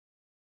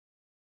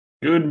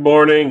Good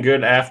morning,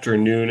 good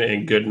afternoon,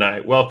 and good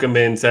night. Welcome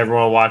in to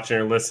everyone watching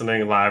or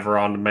listening live or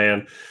on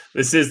demand.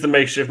 This is the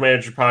Makeshift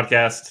Manager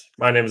Podcast.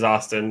 My name is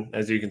Austin.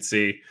 As you can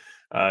see,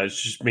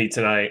 it's just me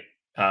tonight.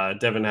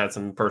 Devin had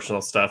some personal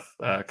stuff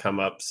come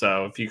up.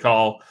 So if you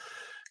call,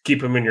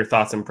 keep him in your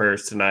thoughts and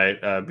prayers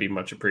tonight. Be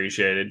much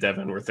appreciated.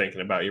 Devin, we're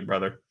thinking about you,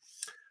 brother.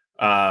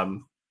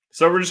 So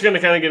we're just going to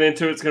kind of get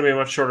into it. It's going to be a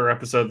much shorter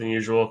episode than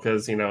usual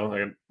because,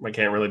 I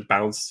can't really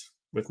bounce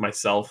with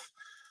myself.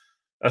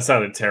 That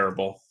sounded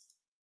terrible.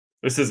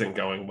 This isn't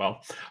going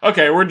well.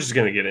 Okay, we're just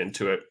going to get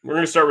into it. We're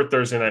going to start with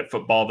Thursday Night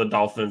Football, the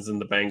Dolphins and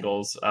the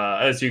Bengals.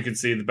 As you can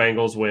see, the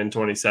Bengals win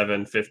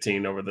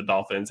 27-15 over the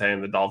Dolphins,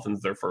 and the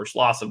Dolphins their first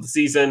loss of the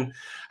season.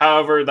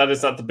 However, that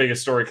is not the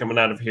biggest story coming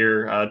out of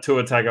here.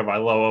 Tua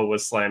Tagovailoa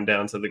was slammed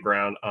down to the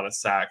ground on a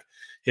sack,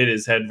 hit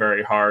his head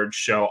very hard,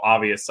 show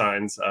obvious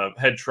signs of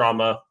head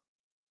trauma.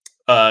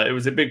 It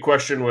was a big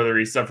question whether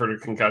he suffered a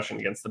concussion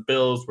against the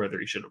Bills, whether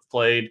he should have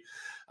played.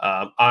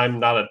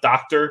 I'm not a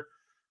doctor.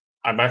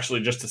 I'm actually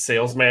just a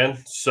salesman,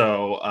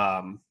 so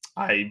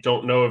I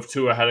don't know if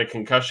Tua had a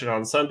concussion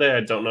on Sunday.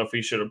 I don't know if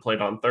he should have played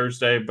on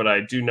Thursday, but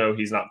I do know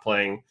he's not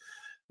playing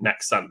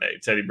next Sunday.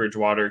 Teddy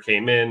Bridgewater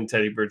came in.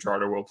 Teddy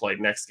Bridgewater will play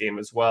next game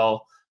as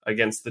well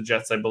against the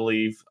Jets, I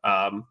believe.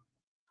 All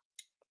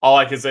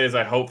I can say is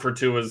I hope for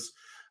Tua's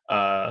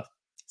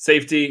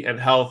safety and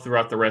health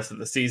throughout the rest of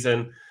the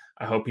season.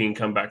 I hope he can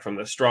come back from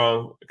this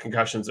strong.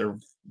 Concussions are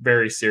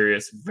very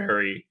serious,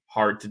 very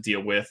hard to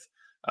deal with.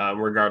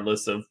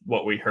 Regardless of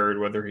what we heard,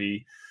 whether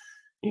he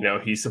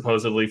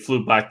supposedly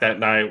flew back that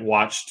night,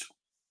 watched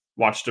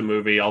a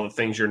movie, all the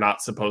things you're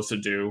not supposed to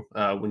do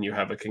when you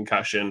have a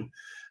concussion.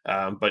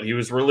 But he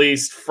was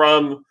released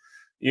from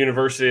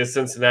University of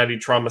Cincinnati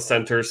Trauma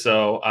Center.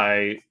 So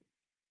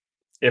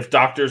if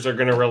doctors are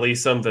going to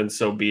release him, then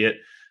so be it.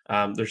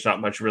 There's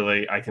not much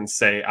really I can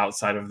say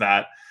outside of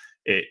that.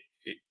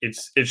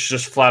 It's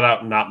just flat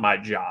out not my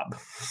job.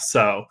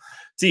 So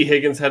T.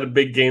 Higgins had a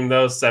big game,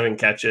 though, 7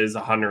 catches,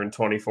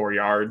 124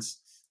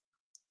 yards,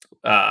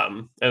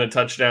 and a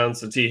touchdown.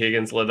 So T.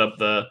 Higgins lit up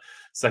the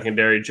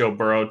secondary. Joe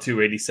Burrow,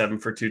 287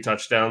 for 2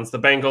 touchdowns. The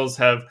Bengals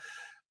have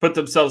put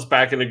themselves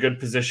back in a good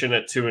position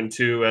at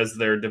 2-2 as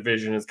their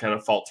division is kind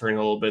of faltering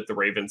a little bit. The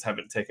Ravens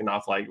haven't taken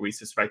off like we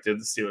suspected.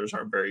 The Steelers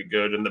aren't very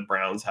good, and the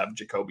Browns have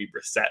Jacoby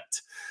Brissett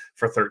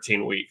for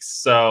 13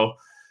 weeks. So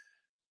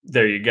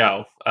there you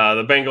go.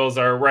 The Bengals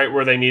are right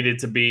where they needed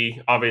to be.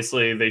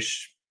 Obviously, they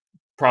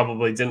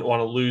probably didn't want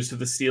to lose to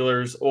the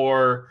Steelers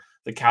or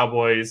the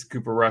Cowboys,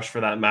 Cooper Rush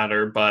for that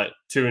matter, but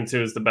 2-2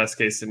 is the best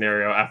case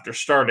scenario after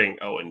starting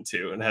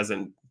 0-2 and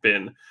hasn't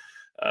been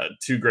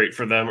too great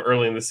for them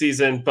early in the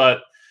season,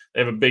 but they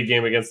have a big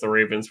game against the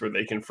Ravens where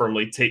they can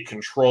firmly take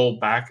control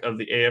back of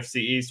the AFC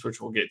East, which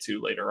we'll get to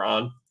later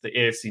on. The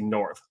AFC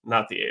North,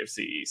 not the AFC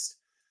East.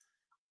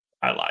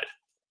 I lied.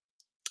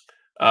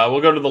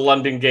 We'll go to the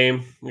London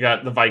game. We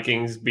got the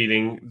Vikings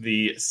beating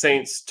the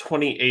Saints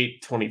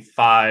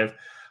 28-25.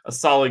 A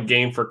solid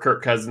game for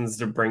Kirk Cousins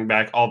to bring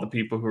back all the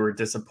people who were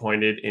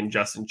disappointed in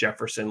Justin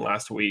Jefferson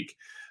last week.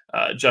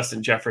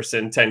 Justin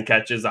Jefferson, 10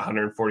 catches,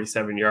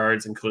 147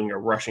 yards, including a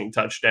rushing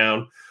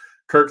touchdown.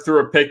 Kirk threw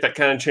a pick that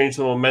kind of changed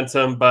the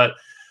momentum, but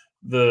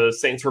the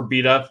Saints were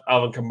beat up.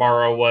 Alvin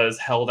Kamara was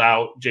held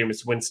out.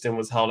 Jameis Winston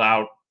was held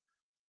out.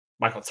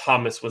 Michael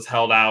Thomas was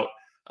held out.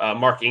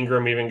 Mark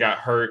Ingram even got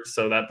hurt.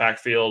 So that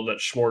backfield, that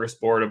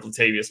smorgasbord of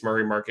Latavius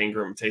Murray, Mark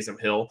Ingram, Taysom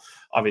Hill,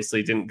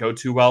 obviously didn't go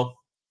too well.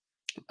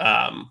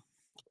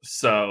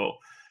 So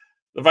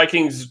the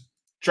Vikings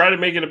try to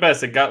make it a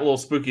best. It got a little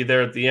spooky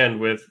there at the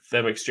end with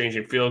them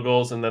exchanging field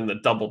goals and then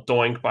the double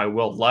doink by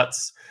Will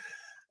Lutz.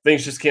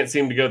 Things just can't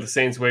seem to go the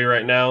Saints' way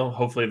right now.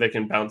 Hopefully they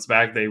can bounce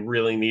back. They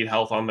really need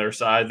health on their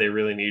side. They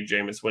really need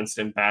Jameis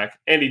Winston back.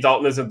 Andy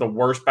Dalton isn't the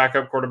worst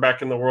backup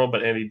quarterback in the world,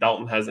 but Andy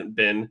Dalton hasn't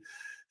been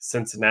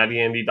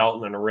Cincinnati Andy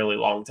Dalton in a really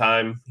long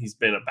time. He's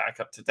been a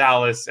backup to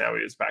Dallas. Now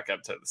he was back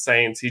up to the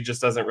Saints. He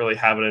just doesn't really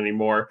have it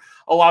anymore.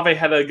 Olave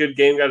had a good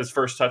game, got his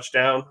first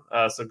touchdown.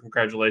 So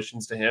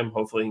congratulations to him.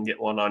 Hopefully he can get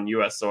one on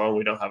U.S. soil.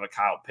 We don't have a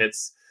Kyle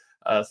Pitts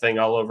thing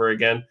all over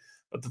again.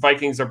 But the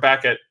Vikings are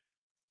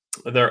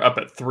they're up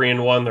at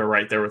 3-1. They're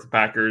right there with the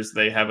Packers.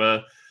 They have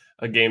a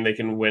game they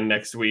can win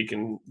next week,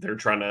 and they're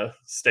trying to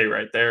stay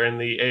right there in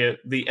the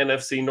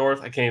NFC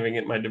North. I can't even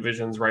get my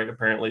divisions right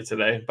apparently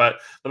today,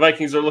 but the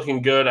Vikings are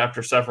looking good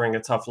after suffering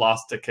a tough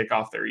loss to kick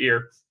off their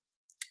year.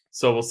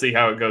 So we'll see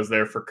how it goes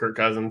there for Kirk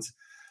Cousins.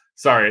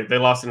 Sorry, they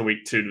lost in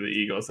week 2 to the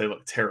Eagles. They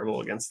looked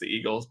terrible against the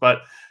Eagles, but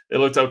they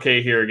looked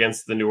okay here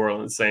against the New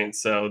Orleans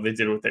Saints. So they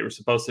did what they were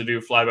supposed to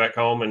do, fly back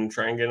home and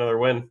try and get another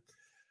win.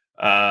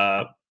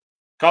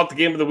 Call it the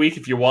game of the week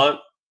if you want.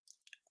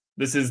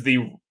 This is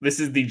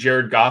the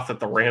Jared Goff that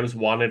the Rams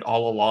wanted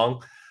all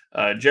along.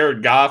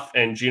 Jared Goff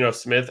and Geno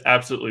Smith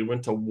absolutely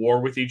went to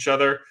war with each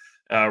other.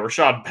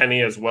 Rashad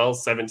Penny as well,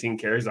 17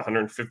 carries,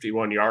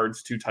 151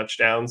 yards, 2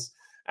 touchdowns.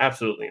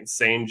 Absolutely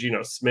insane.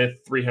 Geno Smith,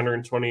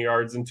 320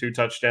 yards and 2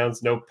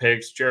 touchdowns, no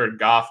picks. Jared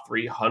Goff,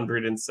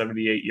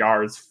 378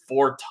 yards,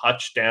 4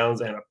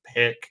 touchdowns and a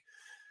pick.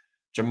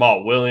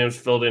 Jamal Williams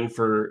filled in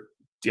for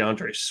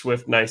DeAndre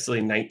Swift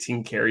nicely,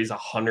 19 carries,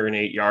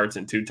 108 yards,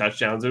 and 2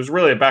 touchdowns. It was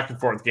really a back and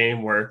forth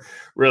game where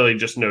really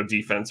just no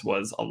defense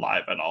was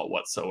alive at all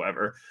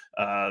whatsoever.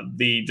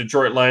 The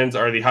Detroit Lions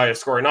are the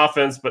highest scoring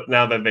offense, but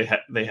now that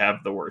they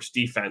have the worst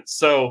defense.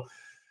 So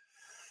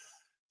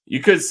you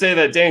could say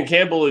that Dan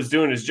Campbell is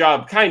doing his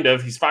job, kind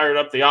of. He's fired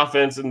up the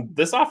offense, and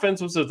this offense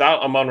was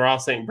without Amon-Ra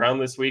St. Brown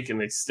this week, and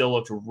they still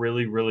looked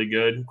really, really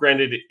good.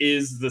 Granted, it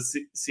is the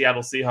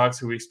Seattle Seahawks,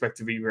 who we expect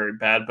to be very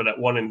bad, but at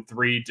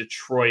 1-3,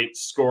 Detroit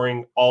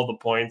scoring all the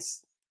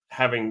points,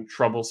 having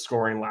trouble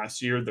scoring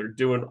last year. They're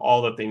doing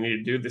all that they need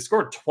to do. They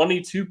scored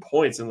 22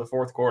 points in the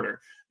fourth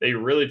quarter. They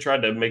really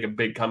tried to make a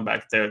big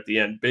comeback there at the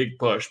end. Big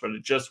push, but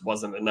it just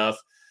wasn't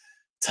enough.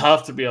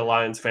 Tough to be a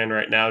Lions fan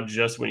right now,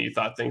 just when you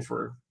thought things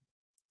were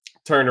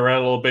turned around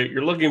a little bit.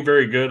 You're looking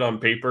very good on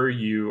paper.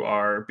 You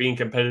are being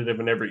competitive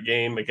in every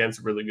game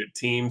against really good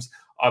teams.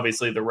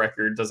 Obviously, the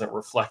record doesn't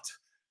reflect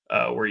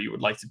where you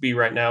would like to be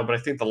right now, but I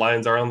think the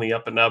Lions are on the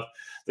up and up.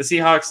 The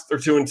Seahawks, they're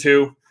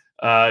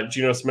 2-2.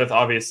 Geno Smith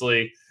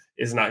obviously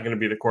is not going to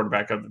be the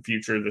quarterback of the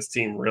future. This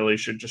team really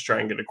should just try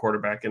and get a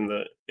quarterback in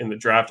the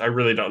draft. I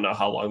really don't know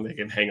how long they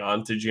can hang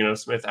on to Geno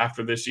Smith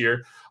after this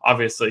year.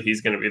 Obviously, he's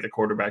going to be the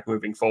quarterback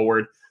moving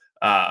forward.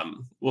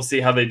 We'll see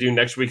how they do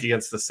next week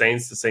against the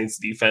Saints. The Saints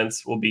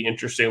defense will be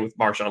interesting with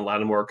Marshawn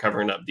Lattimore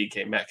covering up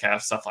DK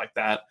Metcalf, stuff like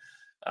that.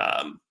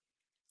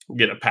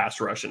 Get a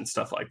pass rush and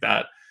stuff like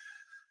that.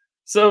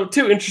 So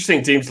 2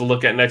 interesting teams to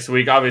look at next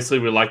week. Obviously,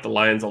 we like the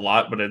Lions a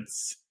lot, but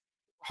it's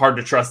hard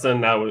to trust them.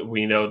 Now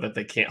we know that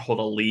they can't hold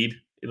a lead.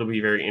 It'll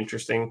be very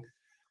interesting.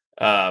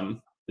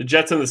 The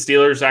Jets and the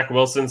Steelers, Zach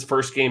Wilson's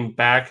first game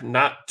back,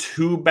 not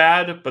too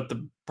bad, but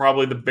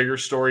probably the bigger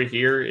story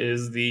here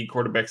is the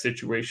quarterback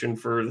situation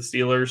for the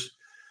Steelers.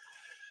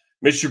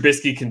 Mitch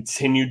Trubisky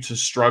continued to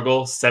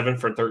struggle, 7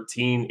 for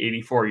 13,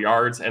 84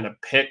 yards, and a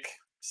pick.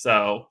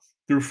 So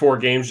through 4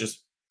 games,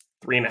 just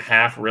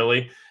 3.5,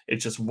 really. It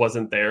just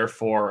wasn't there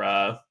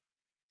for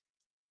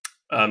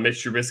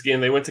Mitch Trubisky,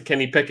 and they went to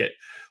Kenny Pickett.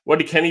 What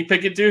did Kenny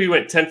Pickett do? He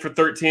went 10 for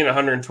 13,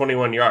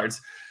 121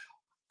 yards.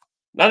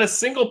 Not a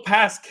single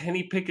pass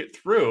Kenny Pickett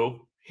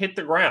threw hit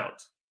the ground,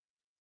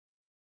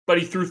 but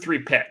he threw 3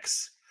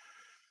 picks.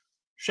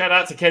 Shout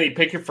out to Kenny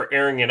Pickett for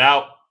airing it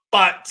out,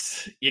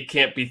 but you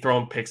can't be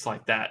throwing picks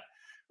like that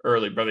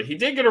early, brother. He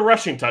did get a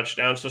rushing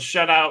touchdown, so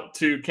shout out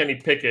to Kenny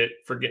Pickett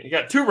he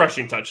got 2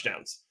 rushing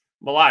touchdowns.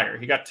 Malier,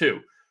 he got 2.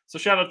 So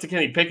shout out to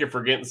Kenny Pickett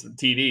for getting some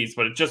TDs,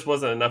 but it just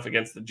wasn't enough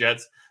against the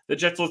Jets. The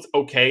Jets looked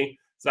okay.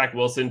 Zach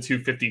Wilson,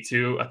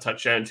 252, a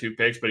touchdown, 2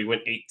 picks, but he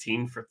went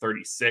 18 for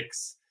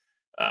 36.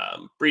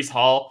 Breece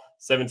Hall,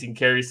 17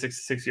 carries,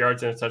 66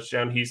 yards, and a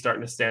touchdown. He's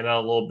starting to stand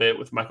out a little bit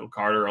with Michael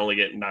Carter only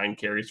getting 9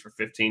 carries for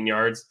 15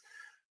 yards.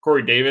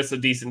 Corey Davis, a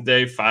decent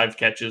day, 5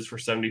 catches for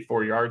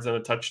 74 yards and a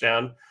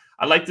touchdown.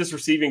 I like this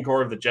receiving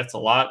core of the Jets a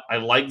lot. I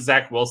like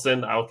Zach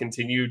Wilson. I'll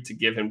continue to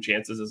give him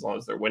chances as long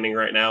as they're winning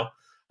right now.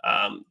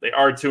 They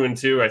are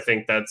 2-2. I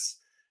think that's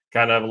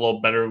kind of a little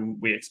better than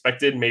we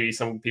expected. Maybe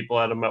some people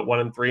had them at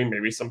 1-3.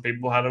 Maybe some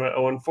people had them at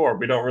 0-4.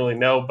 We don't really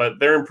know, but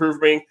they're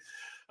improving.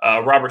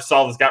 Robert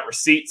Salt has got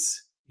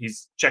receipts.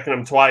 He's checking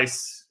them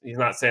twice. He's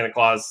not Santa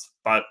Claus,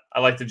 but I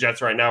like the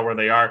Jets right now where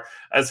they are.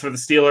 As for the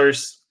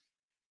Steelers,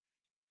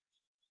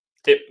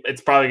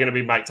 it's probably going to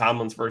be Mike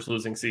Tomlin's first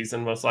losing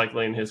season, most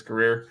likely in his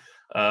career.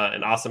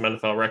 An awesome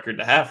NFL record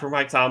to have for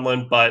Mike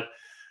Tomlin, but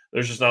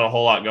there's just not a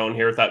whole lot going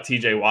here. Without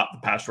TJ Watt, the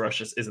pass rush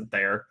just isn't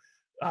there.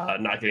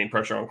 Not getting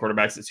pressure on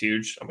quarterbacks is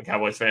huge. I'm a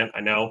Cowboys fan. I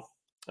know.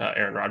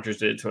 Aaron Rodgers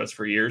did it to us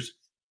for years.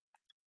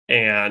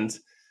 And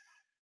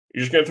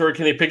you're just going to throw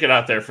Kenny Pickett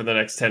out there for the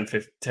next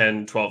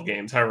 10, 12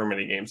 games, however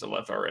many games are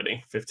left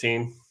already.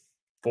 15,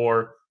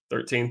 4,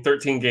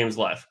 13 games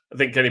left. I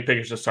think Kenny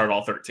Pickett should start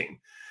all 13.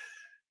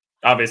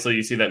 Obviously,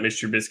 you see that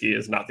Mitch Trubisky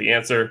is not the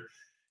answer.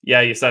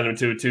 Yeah, you signed him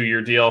to a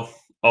 2-year deal.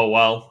 Oh,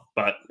 well,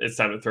 but it's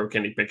time to throw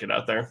Kenny Pickett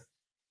out there.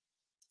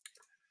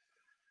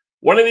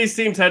 One of these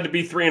teams had to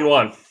be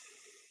 3-1.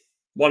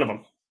 One of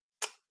them.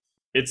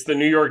 It's the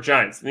New York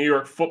Giants. The New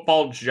York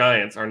Football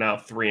Giants are now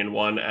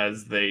 3-1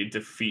 as they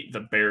defeat the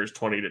Bears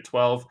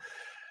 20-12.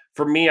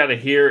 For me, out of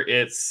here,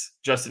 it's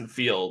Justin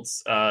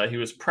Fields. He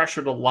was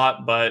pressured a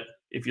lot, but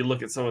if you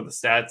look at some of the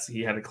stats, he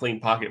had a clean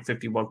pocket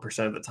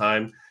 51% of the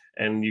time,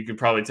 and you could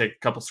probably take a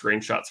couple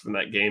screenshots from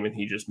that game, and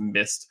he just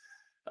missed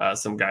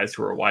some guys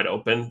who were wide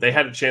open. They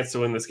had a chance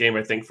to win this game,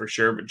 I think, for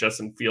sure, but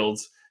Justin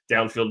Fields'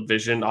 downfield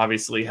vision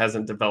obviously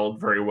hasn't developed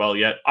very well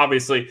yet.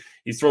 Obviously,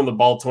 he's thrown the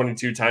ball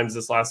 22 times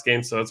this last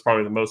game, so that's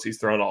probably the most he's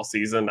thrown all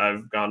season.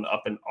 I've gone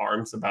up in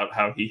arms about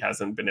how he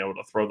hasn't been able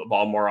to throw the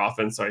ball more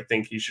often, so I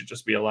think he should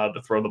just be allowed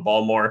to throw the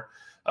ball more.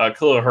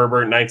 Khalil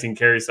Herbert, 19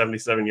 carries,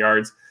 77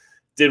 yards,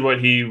 did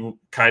what he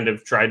kind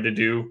of tried to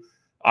do.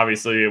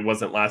 Obviously, it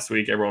wasn't last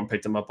week. Everyone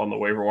picked him up on the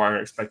waiver wire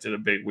and expected a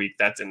big week.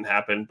 That didn't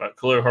happen, but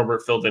Khalil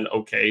Herbert filled in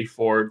okay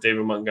for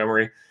David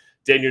Montgomery.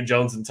 Daniel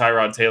Jones and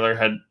Tyrod Taylor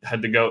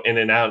had to go in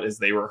and out as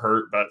they were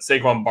hurt, but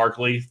Saquon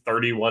Barkley,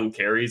 31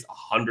 carries,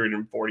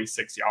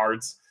 146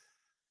 yards.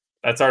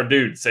 That's our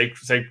dude.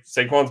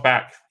 Saquon's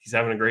back. He's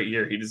having a great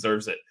year. He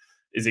deserves it.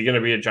 Is he going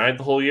to be a Giant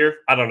the whole year?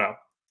 I don't know.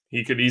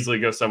 He could easily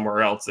go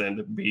somewhere else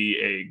and be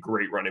a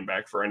great running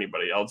back for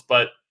anybody else.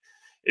 But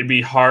it'd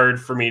be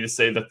hard for me to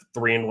say that the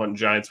 3-1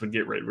 Giants would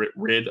get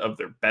rid of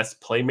their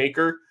best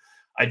playmaker.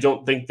 I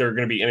don't think they're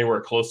going to be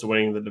anywhere close to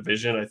winning the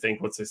division. I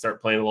think once they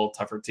start playing a little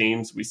tougher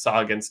teams, we saw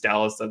against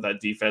Dallas that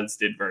defense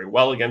did very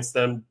well against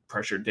them,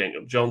 pressured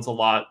Daniel Jones a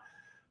lot.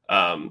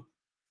 I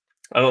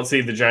don't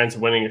see the Giants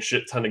winning a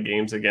shit ton of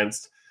games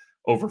against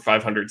over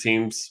 500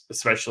 teams,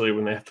 especially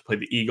when they have to play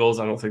the Eagles.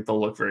 I don't think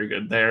they'll look very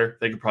good there.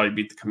 They could probably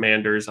beat the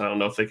Commanders. I don't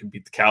know if they can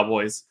beat the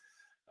Cowboys.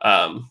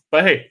 But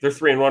hey, they're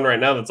 3-1 right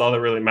now. That's all that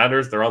really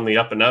matters. They're on the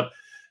up and up.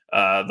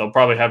 They'll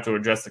probably have to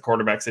address the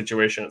quarterback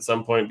situation at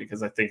some point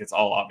because I think it's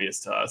all obvious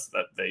to us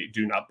that they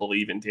do not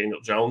believe in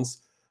Daniel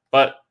Jones.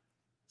 But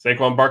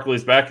Saquon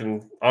Barkley's back,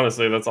 and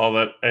honestly, that's all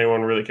that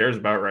anyone really cares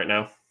about right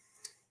now.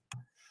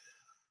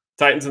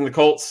 Titans and the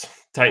Colts.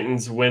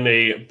 Titans win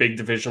a big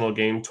divisional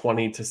game,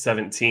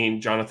 20-17.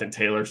 Jonathan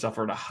Taylor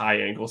suffered a high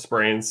ankle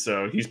sprain,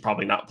 so he's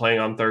probably not playing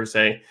on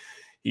Thursday.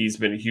 He's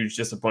been a huge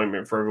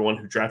disappointment for everyone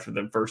who drafted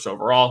them first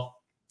overall.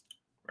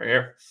 Right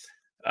here.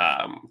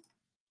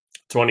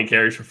 20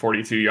 carries for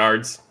 42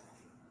 yards.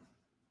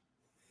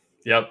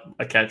 Yep,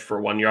 a catch for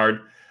 1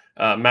 yard.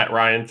 Matt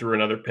Ryan threw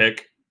another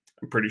pick.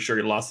 I'm pretty sure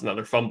he lost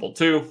another fumble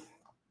too.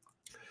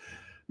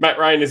 Matt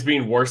Ryan is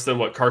being worse than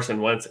what Carson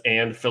Wentz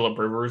and Phillip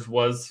Rivers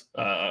was.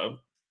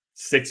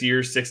 6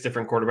 years, 6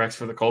 different quarterbacks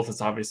for the Colts.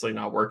 It's obviously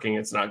not working.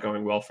 It's not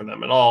going well for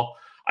them at all.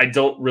 I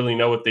don't really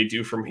know what they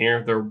do from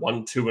here. They're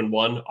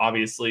 1-2-1.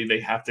 Obviously, they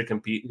have to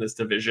compete in this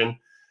division.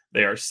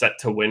 They are set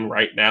to win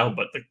right now,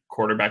 but the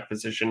quarterback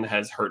position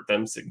has hurt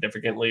them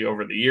significantly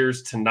over the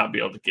years to not be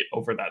able to get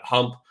over that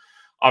hump.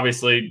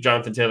 Obviously,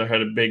 Jonathan Taylor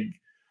had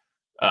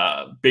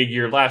a big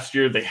year last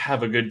year. They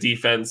have a good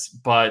defense,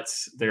 but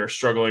they're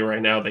struggling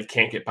right now. They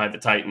can't get by the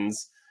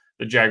Titans.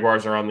 The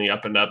Jaguars are on the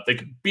up and up. They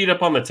could beat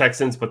up on the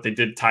Texans, but they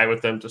did tie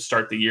with them to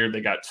start the year. They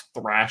got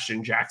thrashed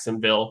in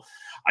Jacksonville.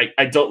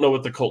 I don't know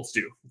what the Colts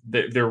do.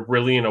 They're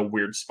really in a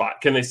weird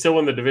spot. Can they still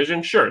win the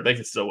division? Sure, they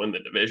can still win the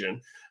division,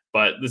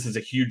 but this is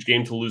a huge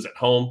game to lose at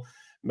home.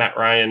 Matt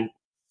Ryan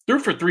threw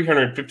for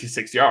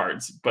 356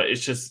 yards, but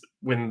it's just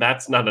when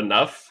that's not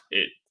enough,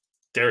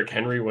 Derrick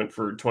Henry went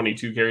for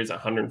 22 carries,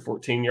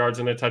 114 yards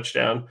and a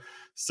touchdown.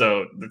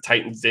 So the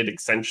Titans did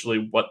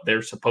essentially what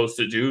they're supposed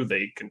to do.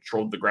 They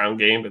controlled the ground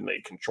game and they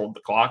controlled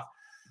the clock.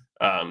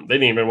 They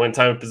didn't even win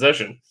time of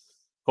possession.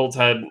 Colts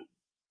had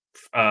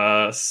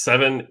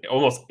 7,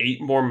 almost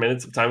 8 more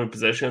minutes of time of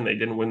possession. They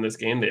didn't win this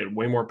game. They had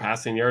way more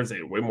passing yards. They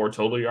had way more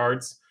total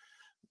yards.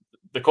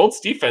 The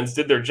Colts defense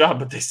did their job,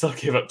 but they still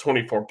gave up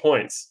 24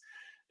 points.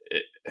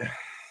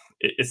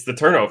 It's the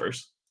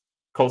turnovers.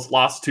 Colts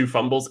lost 2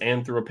 fumbles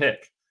and threw a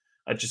pick.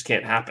 That just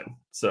can't happen.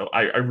 So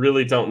I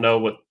really don't know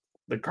what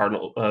the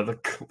Colts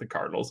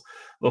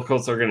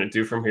are going to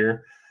do from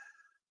here.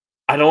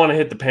 I don't want to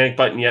hit the panic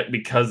button yet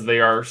because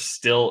they are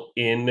still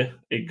in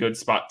a good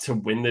spot to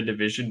win the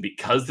division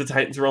because the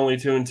Titans are only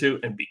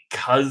 2-2 and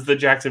because the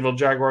Jacksonville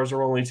Jaguars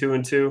are only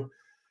 2-2.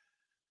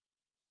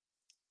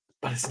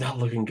 But it's not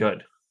looking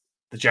good.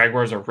 The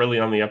Jaguars are really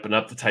on the up and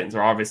up. The Titans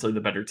are obviously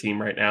the better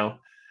team right now.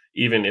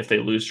 Even if they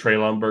lose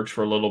Treylon Burks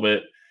for a little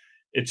bit,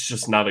 it's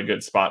just not a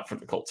good spot for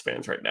the Colts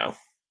fans right now.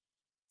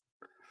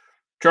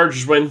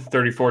 Chargers win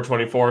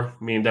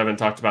 34-24. Me and Devin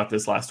talked about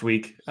this last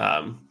week.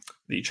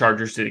 The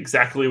Chargers did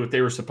exactly what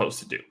they were supposed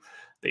to do.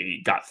 They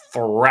got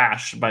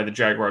thrashed by the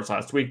Jaguars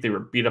last week. They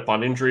were beat up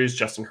on injuries.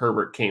 Justin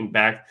Herbert came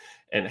back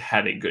and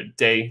had a good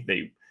day.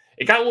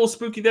 It got a little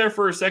spooky there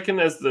for a second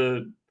as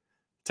the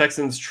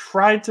Texans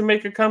tried to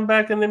make a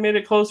comeback and they made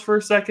it close for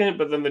a second,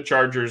 but then the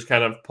Chargers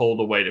kind of pulled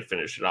away to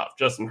finish it off.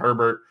 Justin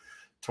Herbert,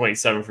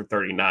 27 for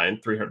 39,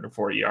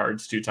 340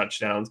 yards, 2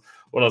 touchdowns.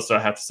 What else do I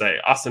have to say?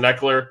 Austin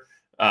Eckler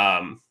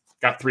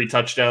got 3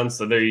 touchdowns,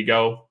 so there you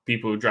go.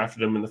 People who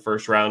drafted him in the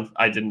first round.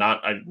 I did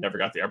not. I never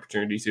got the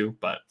opportunity to,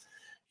 but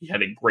he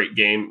had a great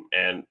game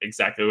and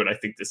exactly what I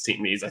think this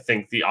team needs. I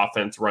think the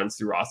offense runs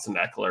through Austin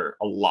Eckler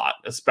a lot,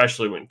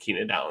 especially when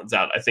Keenan Allen's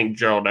out. I think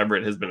Gerald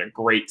Everett has been a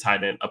great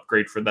tight end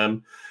upgrade for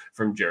them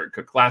from Jared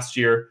Cook last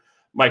year.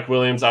 Mike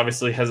Williams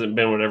obviously hasn't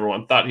been what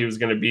everyone thought he was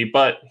going to be,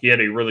 but he had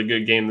a really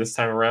good game this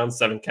time around,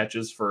 7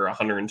 catches for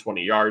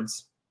 120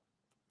 yards.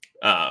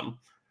 But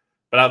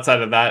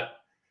outside of that,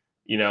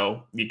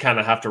 you kind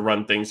of have to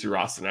run things through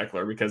Austin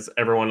Eckler because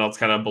everyone else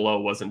kind of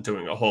below wasn't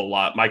doing a whole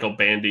lot. Michael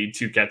Bandy,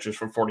 2 catches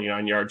for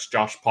 49 yards.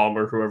 Josh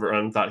Palmer, who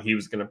everyone thought he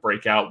was going to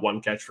break out,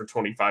 1 catch for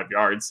 25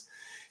 yards.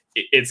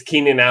 It's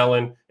Keenan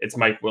Allen, it's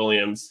Mike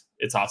Williams,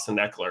 it's Austin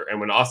Eckler. And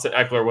when Austin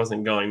Eckler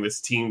wasn't going, this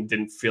team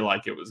didn't feel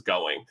like it was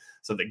going.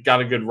 So they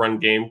got a good run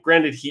game.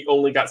 Granted, he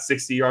only got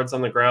 60 yards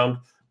on the ground,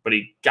 but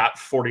he got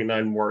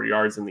 49 more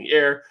yards in the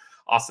air.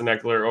 Austin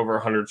Eckler, over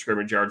 100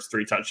 scrimmage yards,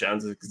 3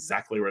 touchdowns, is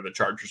exactly where the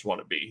Chargers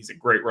want to be. He's a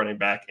great running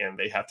back, and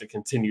they have to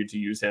continue to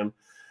use him.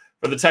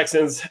 For the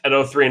Texans at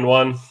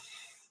 0-3-1,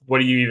 what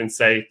do you even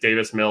say?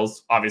 Davis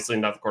Mills, obviously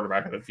not the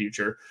quarterback of the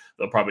future.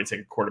 They'll probably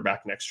take a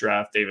quarterback next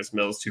draft. Davis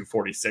Mills,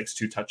 246,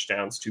 2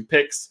 touchdowns, 2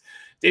 picks.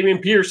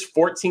 Dameon Pierce,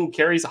 14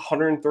 carries,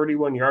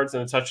 131 yards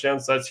and a touchdown.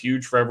 So that's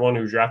huge for everyone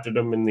who drafted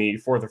him in the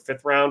 4th or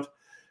 5th round.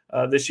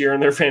 this year in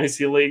their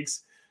fantasy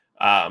leagues.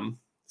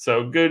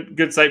 So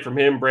good sight from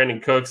him. Brandon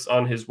Cooks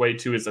on his way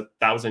to his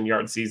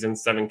 1,000-yard season,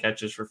 7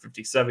 catches for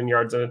 57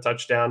 yards and a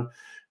touchdown.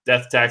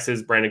 Death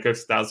taxes, Brandon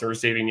Cooks, 1,000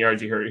 receiving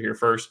yards. You heard it here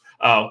first.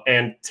 Oh,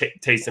 and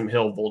Taysom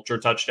Hill vulture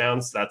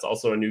touchdowns. That's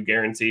also a new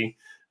guarantee.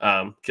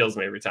 Kills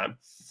me every time.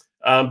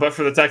 But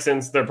for the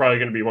Texans, they're probably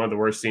going to be one of the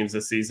worst teams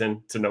this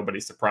season, to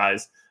nobody's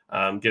surprise.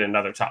 Get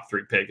another top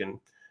 3 pick and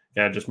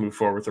just move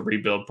forward with a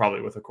rebuild,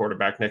 probably with a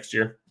quarterback next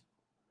year.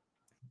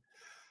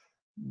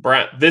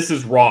 Brent, this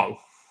is wrong.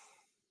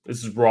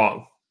 This is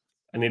wrong.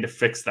 I need to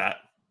fix that.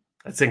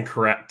 That's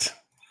incorrect.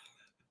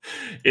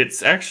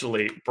 It's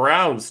actually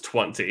Browns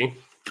 20,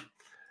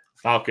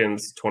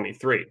 Falcons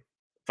 23.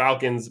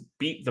 Falcons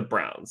beat the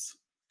Browns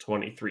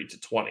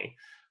 23-20.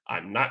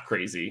 I'm not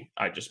crazy.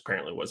 I just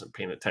apparently wasn't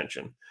paying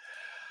attention.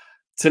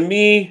 To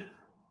me,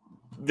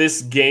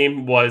 this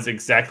game was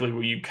exactly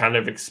what you kind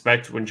of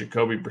expect when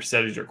Jacoby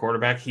Brissett is your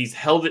quarterback. He's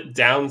held it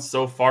down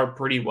so far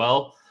pretty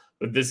well,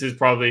 but this is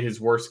probably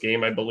his worst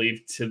game, I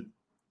believe, to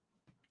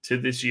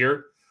this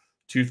year.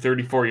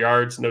 234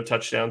 yards, no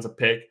touchdowns, a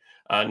pick.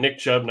 Nick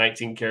Chubb,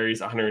 19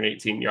 carries,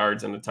 118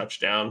 yards, and a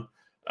touchdown.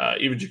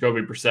 Even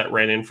Jacoby Brissett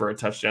ran in for a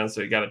touchdown,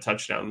 so he got a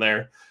touchdown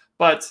there.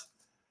 But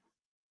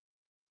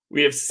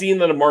we have seen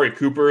that Amari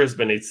Cooper has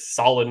been a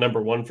solid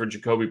number 1 for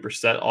Jacoby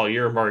Brissett all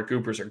year. Amari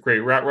Cooper's a great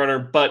route runner,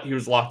 but he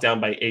was locked down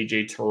by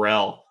A.J.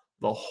 Terrell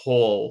the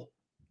whole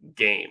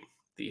game.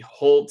 The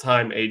whole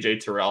time A.J.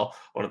 Terrell,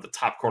 one of the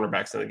top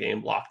cornerbacks in the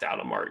game, locked out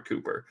Amari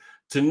Cooper,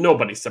 to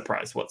nobody's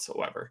surprise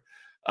whatsoever.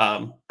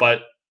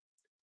 But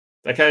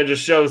that kind of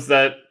just shows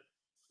that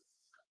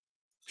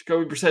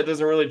Jacoby Brissett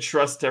doesn't really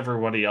trust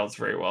everybody else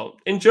very well.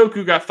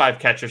 Njoku got 5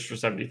 catches for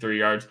 73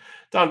 yards.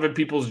 Donovan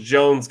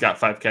Peoples-Jones got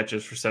 5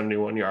 catches for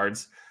 71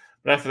 yards.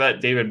 But after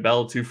that, David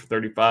Bell, 2 for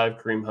 35.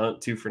 Kareem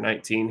Hunt, 2 for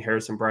 19.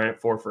 Harrison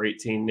Bryant, 4 for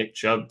 18. Nick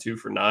Chubb, 2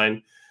 for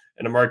 9.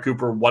 And Amari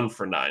Cooper, 1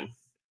 for 9.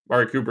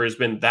 Amari Cooper has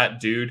been that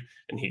dude,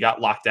 and he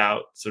got locked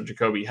out, so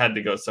Jacoby had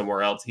to go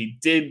somewhere else. He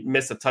did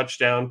miss a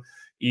touchdown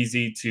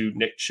easy to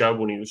Nick Chubb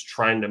when he was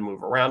trying to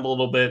move around a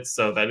little bit,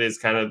 so that is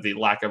kind of the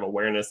lack of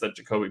awareness that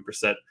Jacoby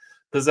Brissett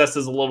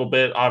possesses a little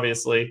bit,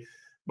 obviously,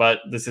 but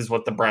this is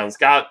what the Browns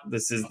got.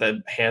 This is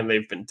the hand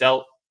they've been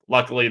dealt.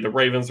 Luckily, the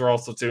Ravens are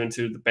also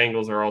 2-2. The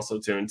Bengals are also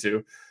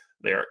 2-2.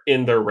 They are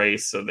in their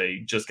race, so they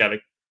just got to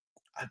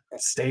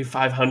stay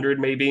 500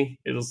 maybe.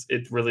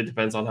 It really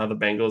depends on how the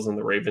Bengals and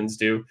the Ravens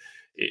do.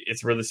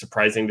 It's really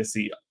surprising to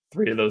see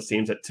 3 of those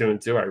teams at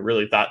 2-2. I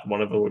really thought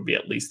one of them would be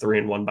at least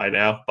 3-1 by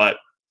now, but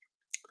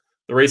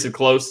the race is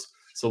close,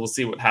 so we'll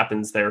see what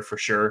happens there for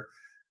sure.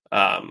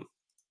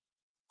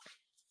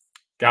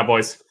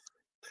 Cowboys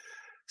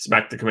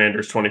smacked the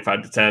Commanders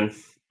 25-10.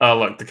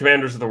 Look, the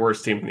Commanders are the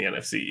worst team in the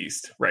NFC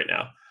East right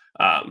now.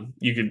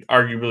 You could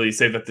arguably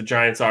say that the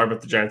Giants are,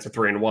 but the Giants are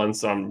 3-1,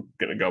 so I'm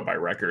going to go by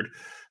record.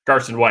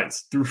 Carson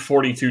Wentz threw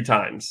 42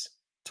 times,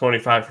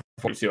 25 for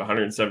 42,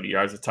 170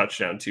 yards, a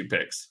touchdown, 2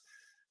 picks.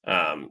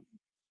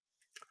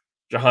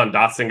 Jahan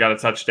Dotson got a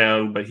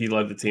touchdown, but he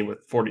led the team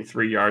with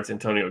 43 yards.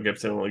 Antonio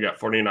Gibson only got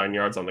 49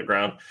 yards on the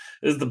ground.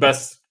 This is the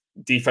best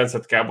defense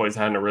that the Cowboys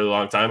had in a really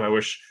long time. I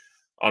wish,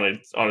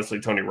 honestly,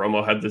 Tony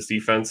Romo had this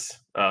defense.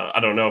 I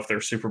don't know if they're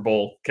Super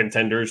Bowl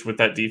contenders with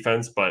that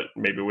defense, but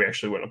maybe we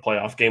actually win a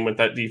playoff game with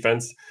that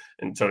defense,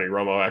 and Tony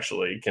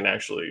Romo can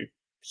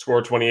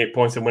score 28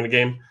 points and win a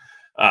game.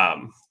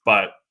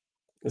 But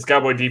this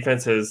Cowboy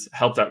defense has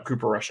helped out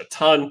Cooper Rush a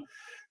ton.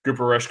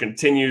 Cooper Rush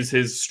continues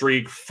his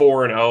streak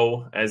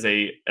 4-0 as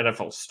a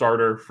NFL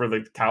starter for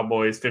the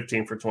Cowboys,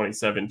 15 for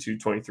 27,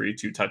 223,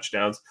 2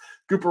 touchdowns.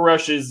 Cooper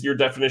Rush is your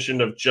definition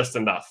of just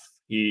enough.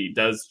 He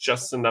does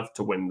just enough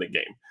to win the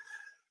game.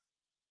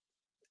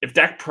 If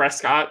Dak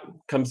Prescott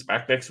comes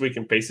back next week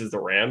and faces the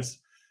Rams,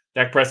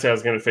 Dak Prescott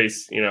is going to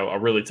face, a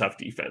really tough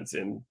defense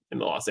in the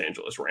Los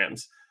Angeles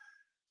Rams.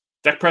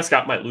 Dak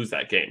Prescott might lose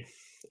that game.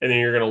 And then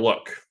you're going to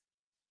look.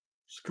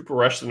 Is Cooper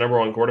Rush the number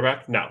 1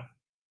 quarterback? No,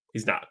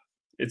 he's not.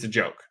 It's a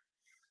joke.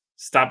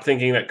 Stop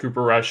thinking that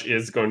Cooper Rush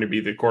is going to be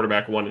the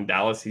quarterback 1 in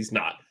Dallas. He's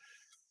not.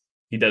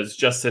 He does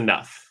just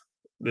enough.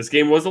 This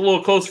game was a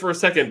little close for a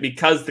second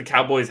because the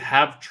Cowboys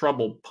have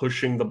trouble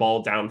pushing the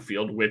ball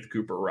downfield with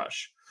Cooper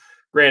Rush.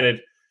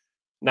 Granted,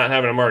 not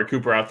having Amari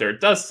Cooper out there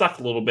does suck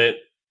a little bit,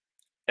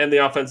 and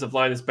the offensive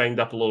line is banged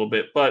up a little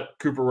bit, but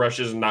Cooper Rush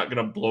is not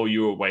going to blow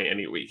you away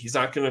any week. He's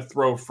not going to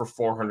throw for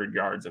 400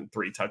 yards and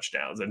 3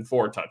 touchdowns and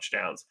 4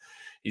 touchdowns.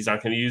 He's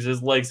not going to use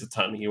his legs a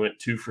ton. He went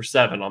 2 for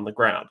 7 on the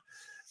ground.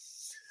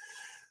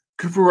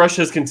 Cooper Rush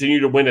has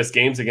continued to win us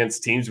games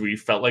against teams we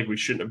felt like we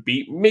shouldn't have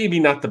beat. Maybe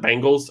not the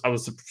Bengals. I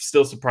was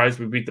still surprised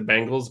we beat the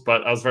Bengals,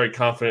 but I was very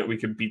confident we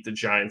could beat the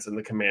Giants and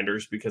the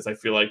Commanders because I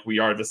feel like we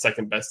are the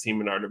second best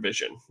team in our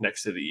division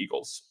next to the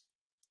Eagles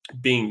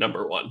being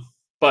number 1.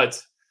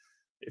 But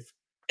if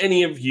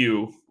any of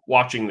you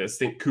watching this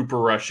think Cooper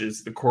Rush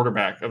is the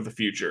quarterback of the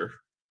future,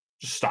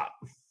 just stop.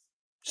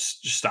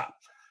 Just stop.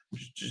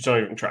 Just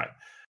don't even try.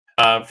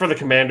 For the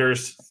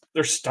Commanders,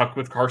 they're stuck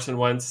with Carson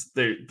Wentz.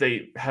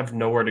 They have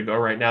nowhere to go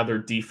right now. Their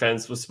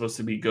defense was supposed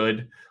to be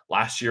good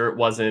last year. It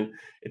wasn't.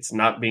 It's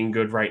not being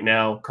good right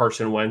now.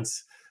 Carson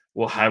Wentz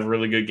will have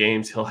really good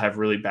games. He'll have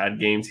really bad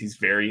games. He's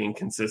very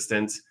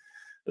inconsistent.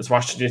 This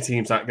Washington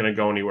team's not going to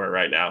go anywhere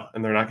right now,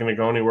 and they're not going to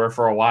go anywhere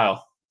for a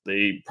while.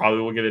 They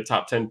probably will get a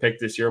top 10 pick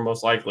this year,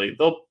 most likely.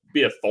 They'll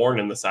be a thorn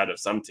in the side of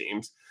some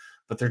teams,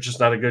 but they're just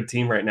not a good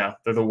team right now.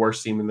 They're the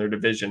worst team in their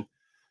division.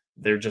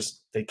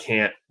 They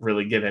can't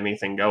really get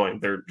anything going.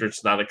 They're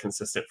just not a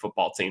consistent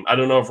football team. I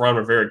don't know if Ron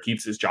Rivera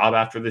keeps his job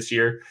after this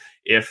year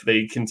if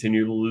they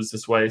continue to lose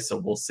this way. So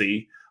we'll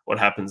see what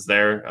happens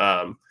there.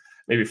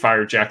 Maybe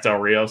fire Jack Del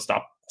Rio,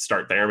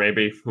 start there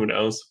maybe. Who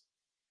knows?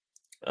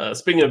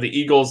 Speaking of the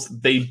Eagles,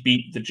 they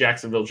beat the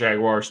Jacksonville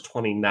Jaguars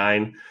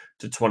 29-21.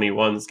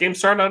 This game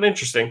started out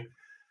interesting.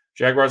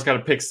 Jaguars got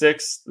a pick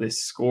six. They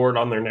scored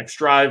on their next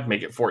drive,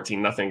 make it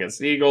 14-0 against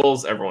the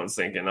Eagles. Everyone's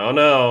thinking, oh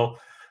no,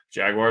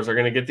 Jaguars are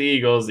going to get the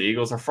Eagles. The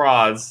Eagles are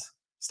frauds.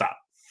 Stop.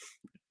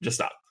 Just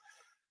stop.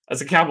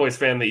 As a Cowboys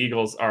fan, the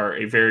Eagles are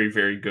a very,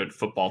 very good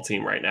football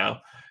team right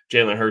now.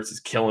 Jalen Hurts is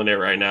killing it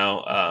right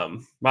now.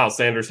 Miles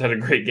Sanders had a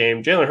great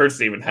game. Jalen Hurts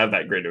didn't even have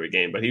that great of a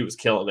game, but he was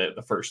killing it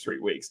the first 3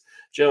 weeks.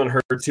 Jalen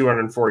Hurts,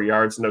 240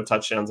 yards, no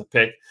touchdowns, a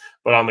pick.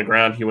 But on the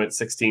ground, he went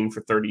 16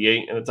 for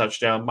 38 and a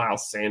touchdown.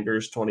 Miles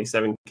Sanders,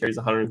 27 carries,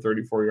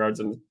 134 yards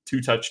and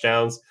 2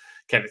 touchdowns.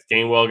 Kenneth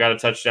Gainwell got a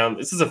touchdown.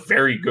 This is a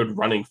very good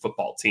running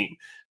football team,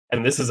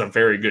 and this is a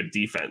very good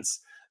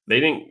defense.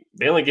 They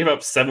only gave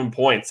up 7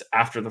 points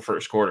after the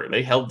first quarter.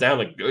 They held down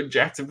a good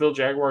Jacksonville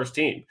Jaguars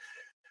team.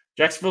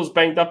 Jacksonville's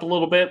banged up a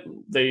little bit.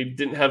 They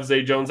didn't have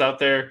Zay Jones out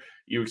there.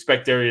 You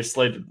expect Darius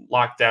Slay to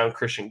lock down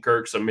Christian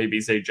Kirk, so maybe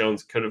Zay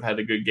Jones could have had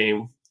a good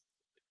game.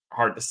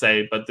 Hard to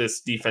say, but this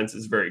defense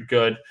is very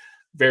good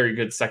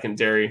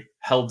secondary.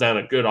 Held down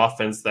a good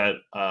offense that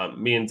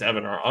me and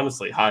Devin are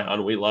honestly high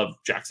on. We love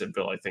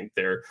Jacksonville. I think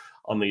they're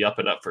on the up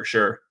and up for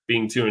sure.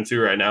 Being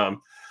 2-2 right now, I'm a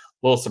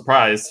little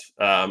surprised.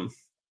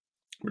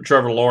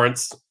 Trevor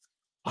Lawrence,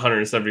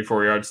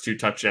 174 yards, 2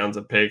 touchdowns,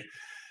 a pick.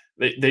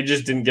 They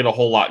just didn't get a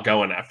whole lot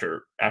going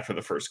after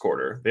the first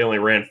quarter. They only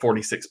ran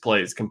 46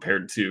 plays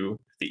compared to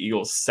the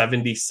Eagles'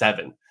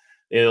 77.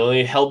 They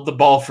only held the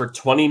ball for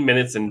 20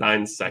 minutes and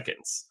 9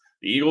 seconds.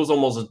 The Eagles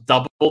almost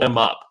doubled them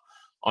up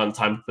on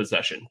time of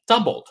possession.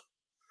 Doubled.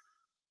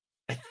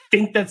 I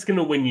think that's going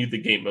to win you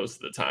the game most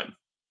of the time.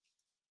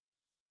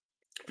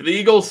 For the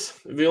Eagles,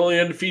 the only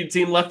undefeated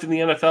team left in the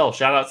NFL.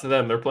 Shout out to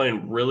them. They're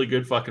playing really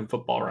good fucking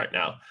football right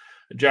now.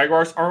 The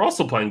Jaguars are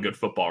also playing good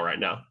football right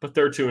now, but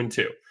they're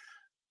 2-2.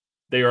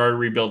 They are a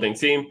rebuilding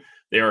team.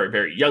 They are a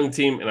very young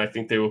team, and I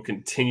think they will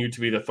continue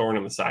to be the thorn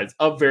in the sides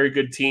of very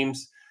good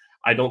teams.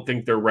 I don't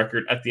think their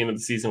record at the end of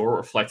the season will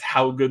reflect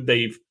how good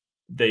they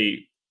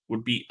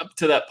would be up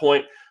to that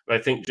point, but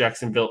I think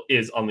Jacksonville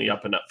is on the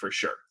up and up for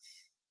sure.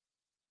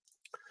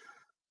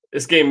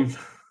 This game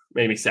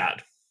made me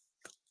sad.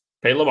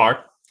 Pay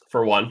Lamar,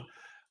 for one.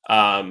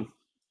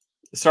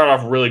 Started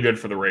off really good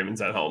for the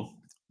Ravens at home.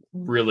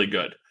 Really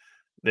good.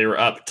 They were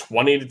up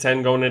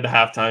 20-10 going into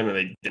halftime, and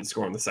they didn't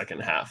score in the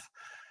second half.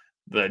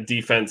 The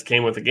defense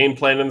came with a game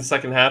plan in the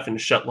second half and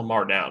shut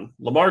Lamar down.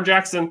 Lamar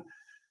Jackson,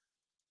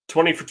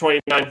 20 for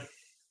 29,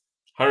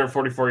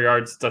 144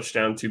 yards,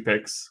 touchdown, 2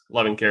 picks,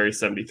 11 carries,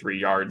 73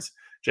 yards.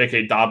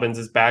 J.K. Dobbins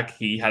is back.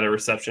 He had a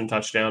reception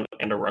touchdown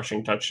and a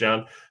rushing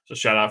touchdown. So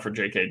shout out for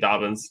J.K.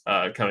 Dobbins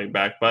coming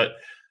back. But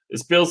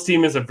this Bills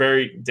team is a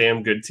very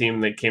damn good team.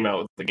 They came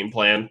out with the game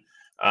plan.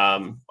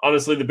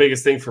 Honestly, the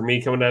biggest thing for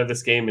me coming out of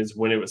this game is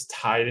when it was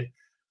tied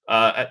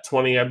at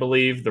 20, I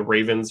believe. The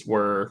Ravens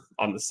were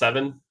on the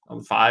 7, on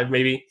the 5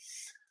 maybe.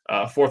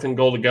 4th and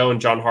goal to go, and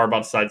John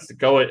Harbaugh decides to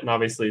go it, and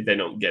obviously they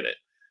don't get it.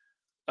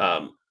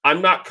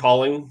 I'm not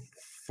calling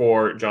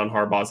for John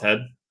Harbaugh's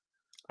head.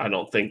 I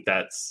don't think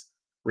that's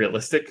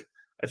realistic.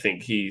 I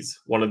think he's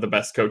one of the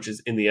best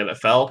coaches in the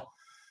NFL.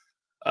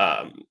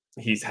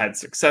 He's had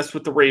success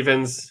with the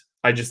Ravens.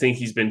 I just think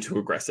he's been too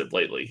aggressive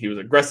lately. He was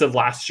aggressive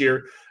last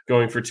year,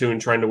 going for 2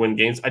 and trying to win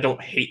games. I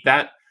don't hate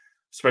that,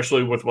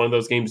 especially with one of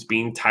those games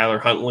being Tyler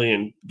Huntley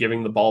and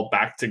giving the ball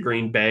back to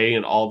Green Bay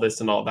and all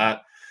this and all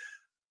that.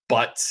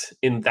 But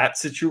in that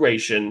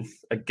situation,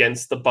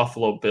 against the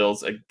Buffalo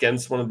Bills,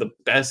 against one of the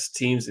best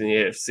teams in the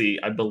AFC,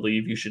 I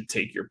believe you should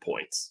take your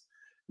points.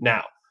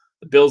 Now,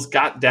 the Bills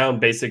got down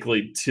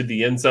basically to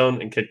the end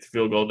zone and kicked the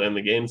field goal to end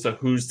the game. So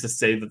who's to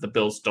say that the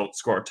Bills don't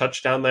score a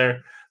touchdown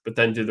there? But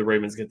then do the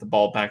Ravens get the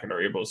ball back and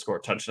are able to score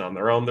a touchdown on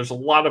their own? There's a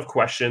lot of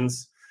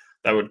questions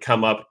that would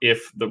come up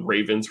if the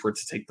Ravens were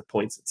to take the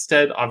points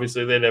instead.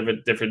 Obviously, they'd have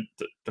a different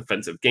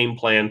defensive game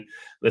plan,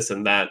 this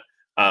and that.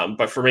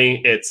 But for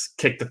me, it's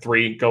kick the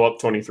 3, go up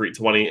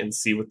 23-20, and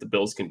see what the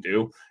Bills can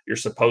do. You're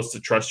supposed to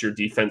trust your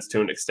defense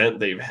to an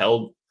extent. They've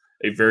held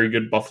a very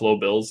good Buffalo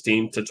Bills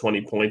team to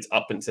 20 points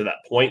up until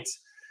that point.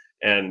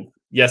 And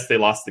yes, they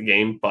lost the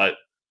game, but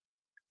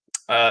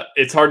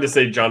it's hard to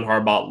say John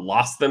Harbaugh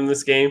lost them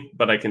this game,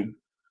 but I can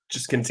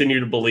just continue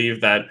to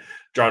believe that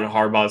John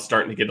Harbaugh is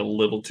starting to get a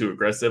little too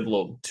aggressive, a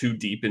little too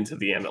deep into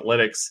the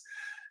analytics.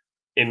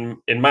 In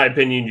my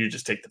opinion, you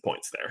just take the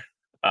points there.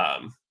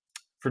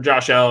 For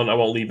Josh Allen, I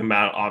won't leave him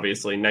out,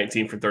 obviously.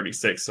 19 for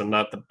 36, so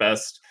not the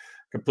best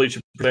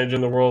completion percentage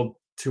in the world.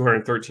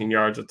 213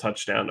 yards, a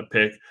touchdown, a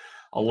pick,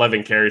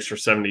 11 carries for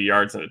 70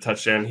 yards and a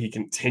touchdown. He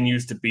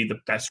continues to be the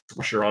best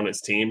rusher on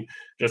his team,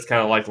 just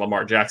kind of like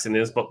Lamar Jackson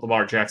is, but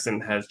Lamar Jackson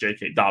has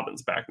J.K.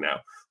 Dobbins back now.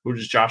 Who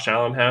does Josh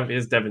Allen have? He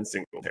has Devin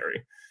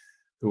Singletary,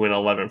 who went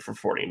 11 for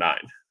 49.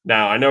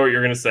 Now, I know what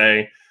you're going to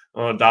say.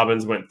 Oh,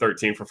 Dobbins went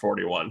 13 for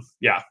 41.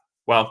 Yeah,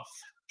 well,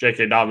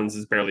 J.K. Dobbins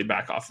is barely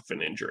back off of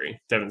an injury.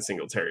 Devin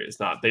Singletary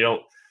is not. They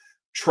don't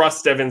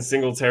trust Devin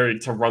Singletary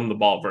to run the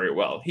ball very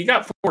well. He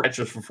got 4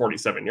 catches for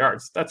 47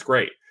 yards. That's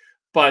great.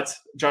 But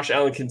Josh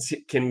Allen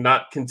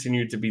cannot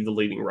continue to be the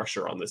leading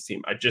rusher on this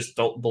team. I just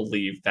don't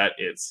believe that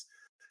it's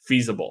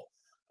feasible.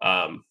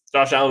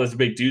 Josh Allen is a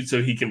big dude,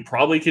 so he can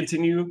probably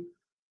continue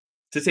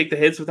to take the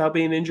hits without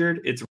being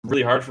injured. It's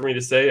really hard for me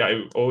to say.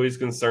 I'm always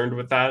concerned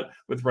with that,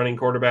 with running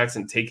quarterbacks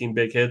and taking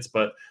big hits,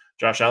 but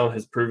Josh Allen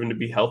has proven to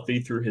be healthy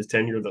through his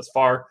tenure thus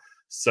far,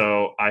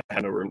 so I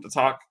have no room to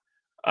talk.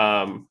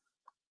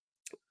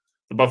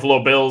 The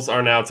Buffalo Bills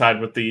are now tied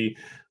with the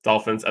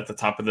Dolphins at the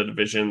top of the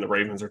division. The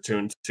Ravens are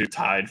 2-2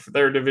 tied for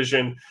their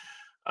division.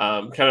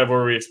 Kind of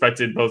where we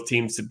expected both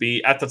teams to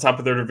be at the top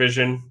of their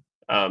division.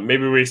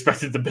 Maybe we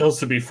expected the Bills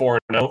to be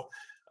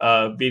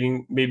 4-0,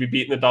 beating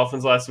the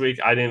Dolphins last week.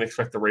 I didn't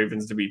expect the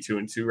Ravens to be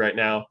 2-2 right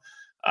now,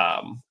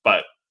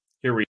 but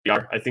here we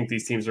are. I think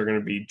these teams are going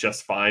to be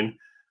just fine.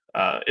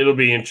 It'll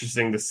be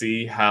interesting to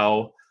see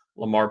how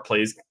Lamar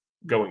plays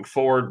going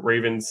forward.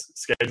 Ravens'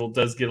 schedule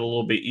does get a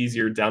little bit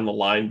easier down the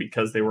line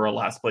because they were a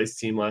last place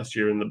team last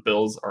year, and the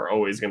Bills are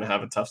always going to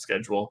have a tough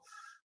schedule,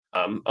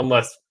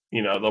 unless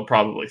they'll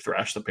probably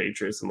thrash the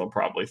Patriots and they'll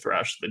probably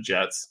thrash the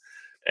Jets,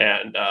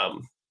 and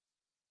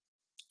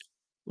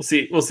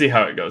we'll see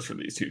how it goes for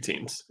these two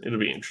teams. It'll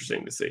be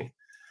interesting to see.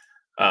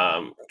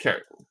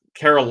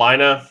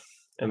 Carolina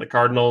and the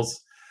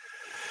Cardinals.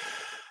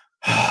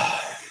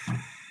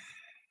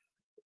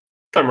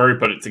 Murray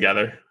put it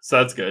together, so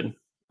that's good.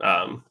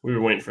 We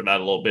were waiting for that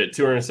a little bit.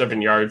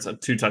 207 yards,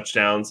 2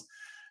 touchdowns,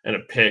 and a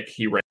pick.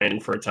 He ran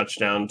for a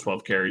touchdown,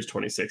 12 carries,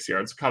 26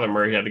 yards. Kyler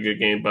Murray had a good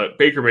game, but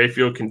Baker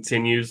Mayfield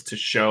continues to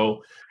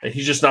show that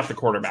he's just not the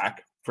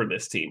quarterback for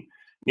this team.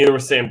 Neither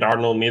was Sam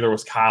Darnold, neither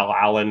was Kyle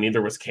Allen,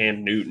 neither was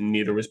Cam Newton,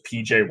 neither was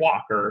P.J.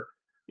 Walker,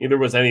 neither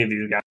was any of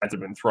these guys that have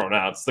been thrown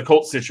out. It's the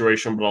Colts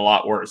situation, but a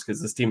lot worse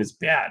because this team is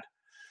bad.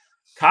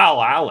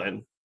 Kyle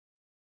Allen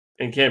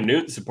and Cam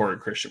Newton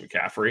supported Christian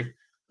McCaffrey.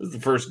 This is the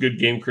first good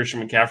game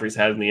Christian McCaffrey's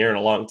had in the air in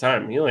a long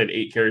time. He only had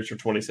 8 carries for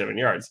 27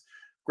 yards.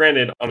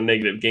 Granted, on a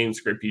negative game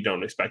script, you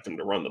don't expect him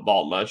to run the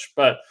ball much,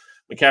 but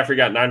McCaffrey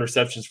got 9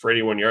 receptions for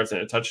 81 yards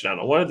and a touchdown.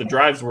 On one of the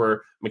drives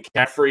where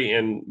McCaffrey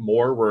and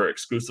Moore were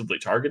exclusively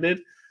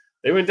targeted,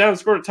 they went down and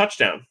scored a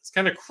touchdown. It's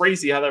kind of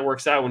crazy how that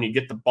works out when you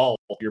get the ball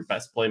to your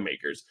best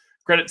playmakers.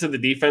 Credit to the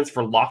defense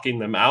for locking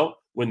them out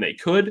when they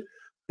could,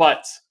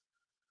 but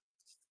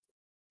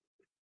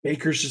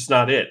Baker's just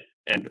not it.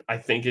 And I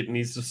think it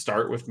needs to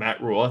start with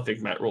Matt Rule. I think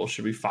Matt Rule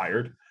should be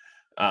fired.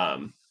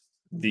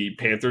 The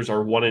Panthers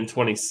are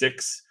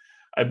 1-26,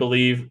 I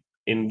believe,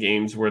 in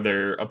games where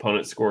their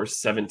opponent scores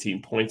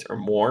 17 points or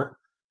more.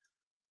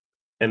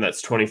 And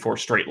that's 24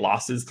 straight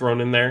losses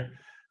thrown in there.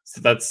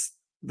 So that's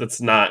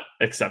not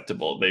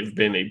acceptable. They've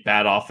been a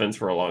bad offense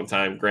for a long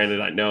time. Granted,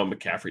 I know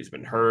McCaffrey's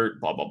been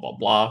hurt, blah, blah, blah,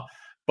 blah.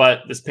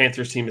 But this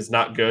Panthers team is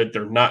not good.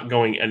 They're not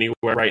going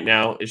anywhere right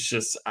now. It's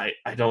just, I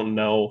don't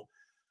know.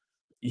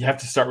 You have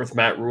to start with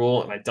Matt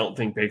Rule, and I don't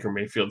think Baker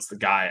Mayfield's the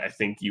guy. I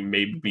think you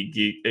maybe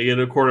get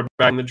a quarterback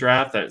in the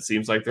draft. That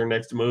seems like their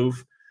next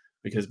move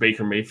because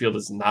Baker Mayfield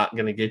is not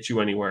going to get you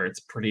anywhere.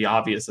 It's pretty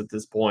obvious at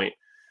this point.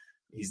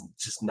 He's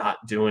just not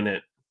doing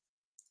it.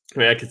 I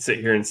mean, I could sit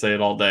here and say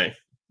it all day,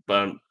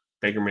 but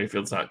Baker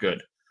Mayfield's not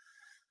good.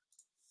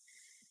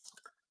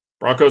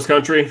 Broncos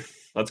country,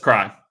 let's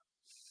cry.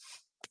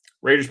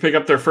 Raiders pick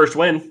up their first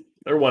win.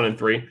 They're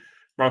 1-3.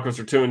 Broncos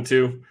are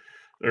 2-2.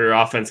 Their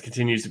offense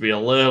continues to be a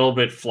little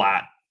bit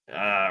flat.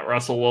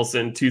 Russell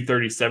Wilson,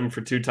 237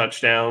 for 2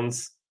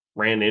 touchdowns,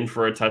 ran in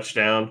for a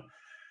touchdown.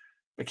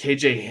 But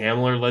KJ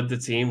Hamler led the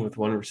team with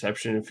 1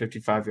 reception and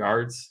 55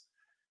 yards.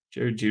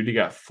 Jerry Jeudy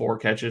got 4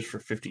 catches for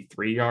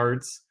 53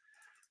 yards.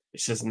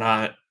 It's just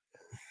not.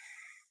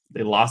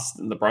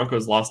 The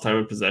Broncos lost time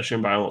of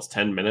possession by almost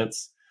 10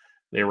 minutes.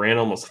 They ran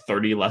almost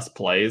 30 less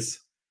plays.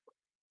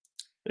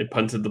 They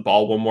punted the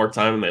ball one more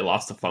time and they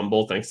lost a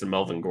fumble thanks to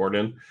Melvin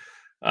Gordon.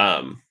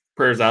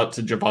 Prayers out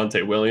to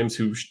Javonte Williams,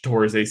 who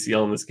tore his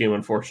ACL in this game,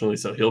 unfortunately,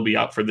 so he'll be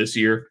out for this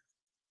year.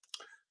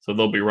 So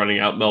they'll be running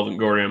out Melvin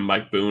Gordon and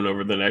Mike Boone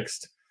over the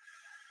next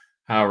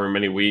however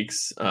many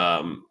weeks.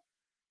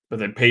 But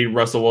they paid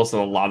Russell Wilson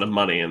a lot of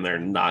money, and they're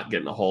not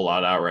getting a whole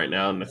lot out right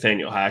now.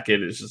 Nathaniel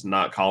Hackett is just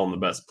not calling the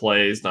best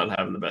plays, not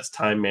having the best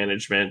time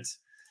management.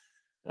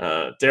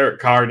 Derek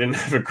Carr didn't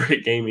have a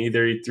great game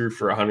either. He threw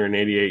for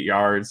 188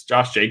 yards.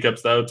 Josh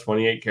Jacobs, though,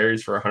 28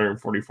 carries for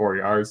 144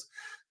 yards.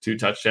 2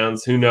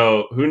 touchdowns. Who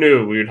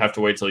knew we would have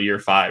to wait till year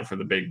 5 for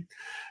the big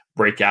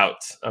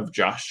breakout of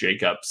Josh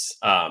Jacobs.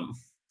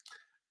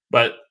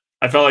 But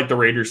I felt like the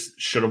Raiders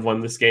should have won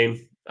this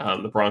game.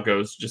 The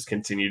Broncos just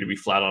continue to be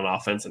flat on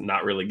offense and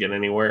not really get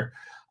anywhere.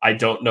 I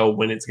don't know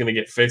when it's going to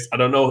get fixed. I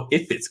don't know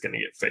if it's going to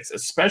get fixed,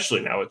 especially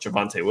now with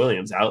Javonte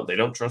Williams out. They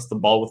don't trust the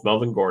ball with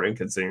Melvin Gordon,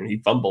 considering he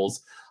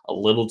fumbles a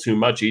little too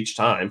much each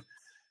time.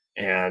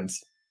 And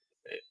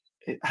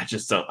I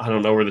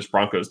don't know where this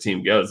Broncos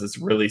team goes. This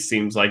really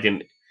seems like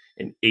an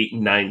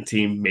 8-9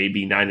 team,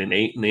 maybe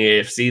 9-8 in the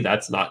AFC.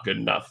 That's not good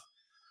enough.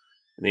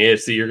 In the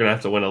AFC, you're going to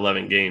have to win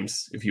 11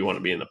 games if you want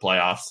to be in the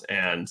playoffs.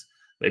 And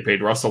they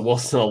paid Russell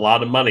Wilson a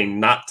lot of money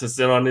not to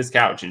sit on his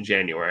couch in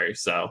January.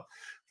 So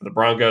for the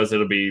Broncos,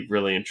 it'll be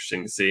really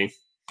interesting to see.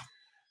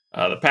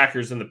 The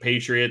Packers and the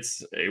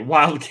Patriots, a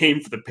wild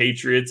game for the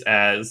Patriots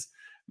as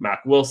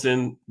Mac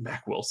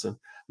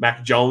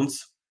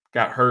Jones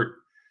got hurt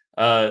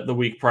the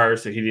week prior,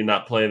 so he did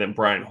not play. Then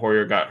Brian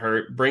Hoyer got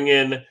hurt. Bring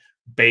in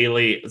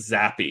Bailey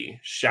Zappi.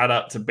 Shout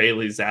out to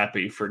Bailey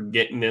Zappi for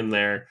getting in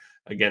there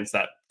against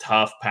that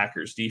tough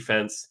Packers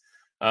defense.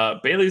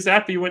 Bailey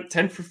Zappi went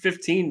 10 for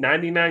 15,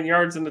 99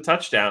 yards and a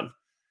touchdown.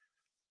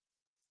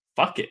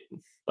 Fuck it.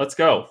 Let's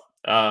go.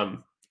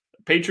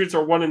 Patriots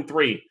are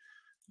 1-3.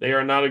 They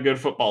are not a good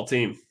football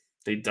team.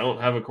 They don't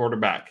have a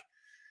quarterback.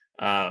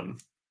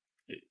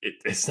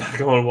 It's not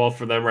going well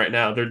for them right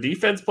now. Their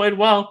defense played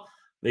well.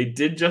 They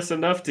did just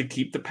enough to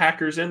keep the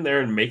Packers in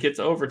there and make it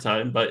to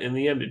overtime, but in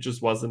the end, it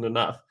just wasn't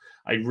enough.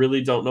 I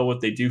really don't know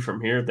what they do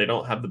from here. They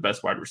don't have the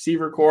best wide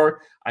receiver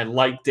core. I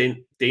like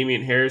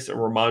Damian Harris and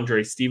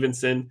Ramondre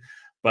Stevenson,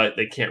 but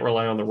they can't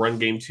rely on the run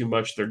game too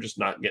much. They're just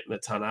not getting a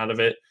ton out of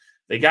it.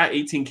 They got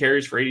 18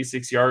 carries for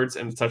 86 yards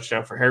and a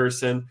touchdown for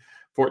Harrison,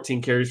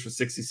 14 carries for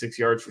 66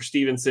 yards for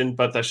Stevenson,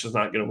 but that's just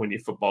not going to win you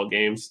football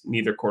games.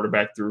 Neither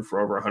quarterback threw for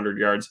over 100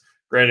 yards.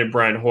 Granted,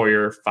 Brian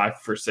Hoyer,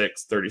 5 for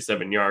 6,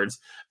 37 yards.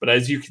 But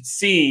as you can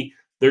see,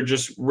 they're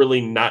just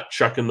really not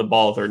chucking the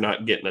ball. They're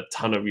not getting a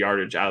ton of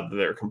yardage out of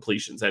their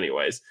completions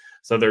anyways.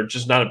 So they're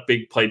just not a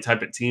big play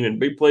type of team, and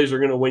big plays are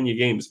going to win you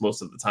games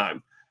most of the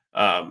time.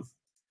 I'm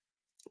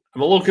a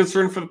little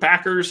concerned for the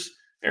Packers.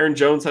 Aaron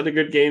Jones had a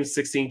good game,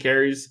 16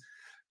 carries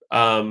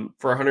for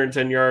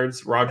 110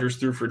 yards. Rodgers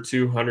threw for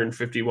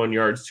 251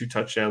 yards, 2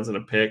 touchdowns, and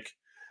a pick.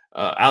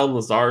 Alan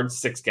Lazard,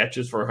 6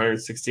 catches for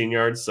 116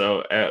 yards.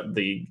 So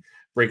the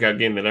breakout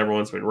game that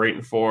everyone's been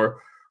waiting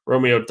for.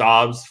 Romeo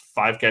Dobbs,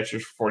 5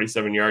 catches for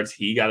 47 yards.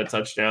 He got a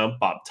touchdown.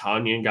 Bob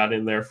Tonyan got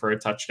in there for a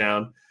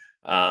touchdown.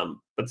 But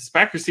this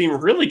Packers team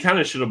really kind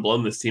of should have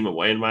blown this team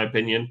away, in my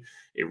opinion.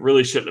 It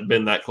really shouldn't have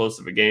been that close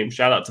of a game.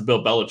 Shout out to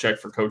Bill Belichick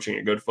for coaching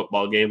a good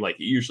football game like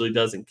he usually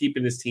does and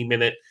keeping his team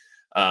in it.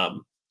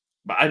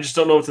 But I just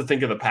don't know what to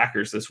think of the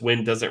Packers. This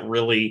win doesn't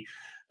really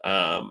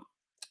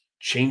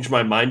change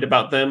my mind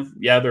about them.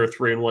 Yeah, they're a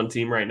 3-1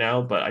 team right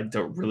now, but I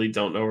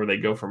don't know where they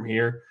go from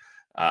here.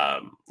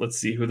 Let's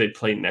see who they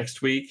play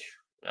next week.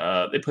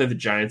 They play the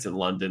Giants in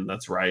London.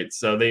 That's right.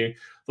 So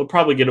they'll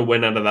probably get a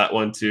win out of that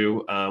one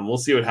too. We'll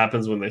see what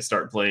happens when they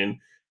start playing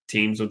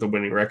teams with a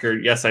winning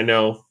record. Yes, I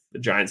know the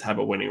Giants have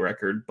a winning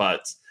record,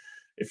 but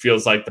it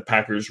feels like the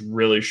Packers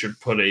really should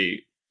put a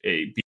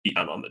beat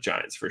down on the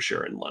Giants for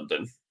sure in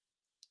London.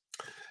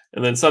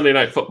 And then Sunday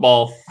Night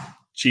Football,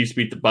 Chiefs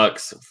beat the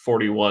Bucks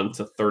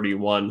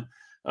 41-31.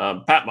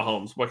 Pat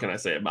Mahomes, what can I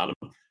say about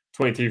him?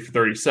 23 for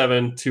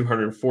 37,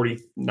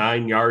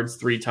 249 yards,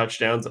 3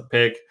 touchdowns, a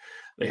pick.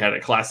 They had a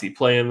classy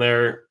play in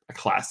there,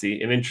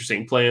 an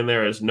interesting play in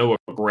there as Noah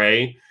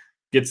Gray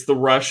gets the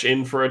rush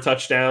in for a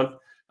touchdown.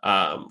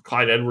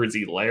 Clyde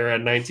Edwards-Helaire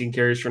had 19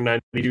 carries for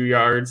 92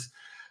 yards.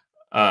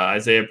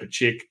 Isaiah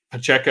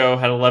Pacheco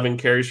had 11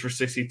 carries for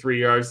 63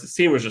 yards. The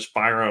team was just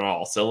firing on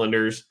all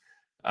cylinders.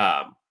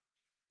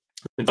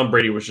 And Tom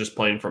Brady was just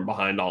playing from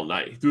behind all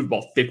night. He threw the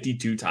ball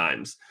 52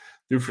 times,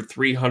 threw for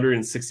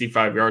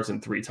 365 yards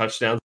and 3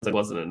 touchdowns. That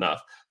wasn't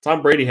enough.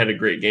 Tom Brady had a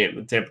great game.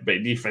 The Tampa Bay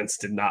defense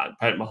did not.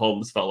 Pat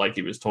Mahomes felt like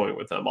he was toying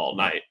with them all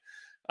night.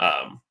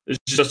 It's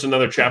just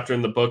another chapter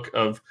in the book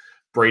of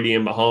Brady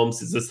and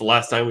Mahomes. Is this the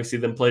last time we see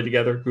them play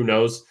together? Who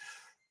knows?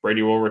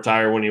 Brady will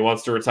retire when he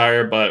wants to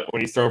retire, but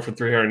when he's thrown for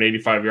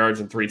 385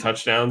 yards and 3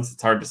 touchdowns,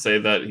 it's hard to say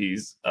that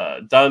he's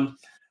done.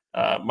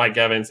 Mike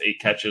Evans, 8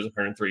 catches,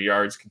 103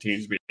 yards,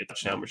 continues to be a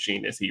touchdown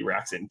machine as he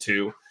racks in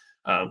 2.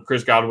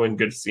 Chris Godwin,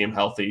 good to see him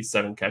healthy,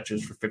 7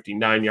 catches for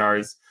 59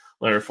 yards.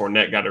 Leonard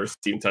Fournette got a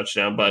receiving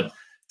touchdown, but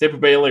Tampa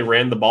Bay only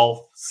ran the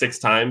ball 6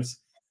 times.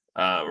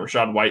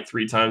 Rachaad White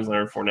 3 times,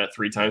 Leonard Fournette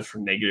 3 times for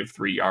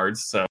 -3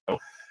 yards. So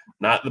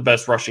not the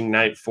best rushing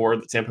night for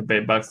the Tampa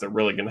Bay Bucks. They're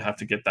really going to have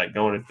to get that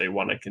going if they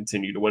want to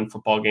continue to win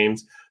football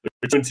games.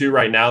 They're 2-2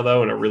 right now,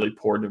 though, in a really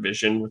poor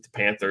division with the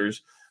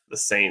Panthers, the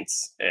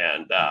Saints,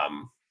 and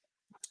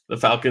the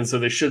Falcons. So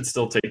they should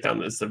still take down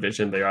this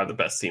division. They are the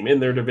best team in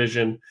their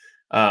division.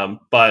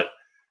 But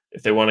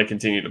if they want to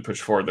continue to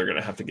push forward, they're going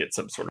to have to get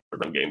some sort of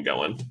run game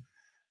going.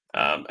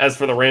 As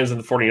for the Rams and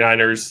the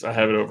 49ers, I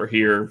have it over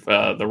here.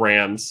 The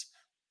Rams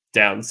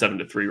down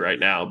 7-3 right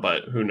now,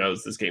 but who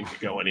knows? This game could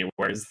go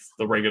anywhere. Is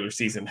the regular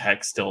season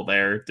heck still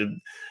there? Did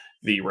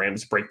the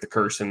Rams break the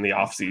curse in the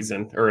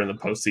offseason or in the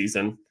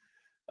postseason?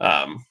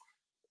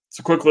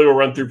 So quickly, we'll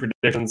run through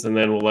predictions, and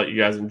then we'll let you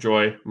guys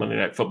enjoy Monday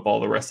Night Football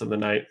the rest of the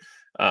night.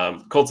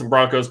 Colts and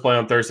Broncos play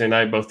on Thursday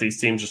night. Both these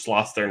teams just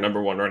lost their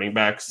number one running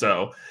back,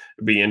 so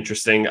it'd be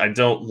interesting. I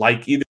don't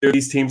like either of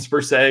these teams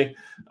per se.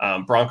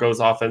 Broncos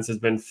offense has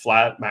been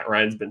flat. Matt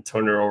Ryan's been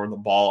turning over the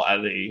ball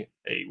at a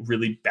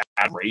really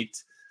bad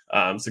rate.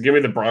 So give me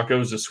the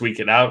Broncos to squeak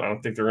it out. I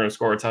don't think they're going to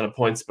score a ton of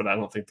points, but I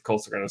don't think the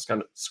Colts are going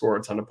to score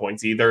a ton of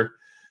points either.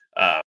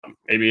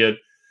 Maybe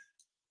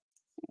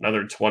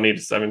another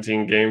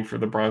 20-17 game for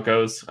the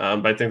Broncos.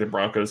 But I think the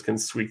Broncos can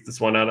squeak this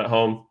one out at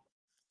home.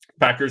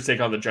 Packers take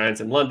on the Giants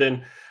in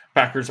London.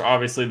 Packers are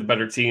obviously the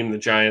better team. The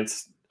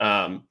Giants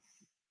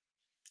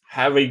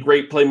have a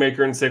great playmaker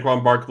in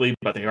Saquon Barkley,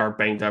 but they are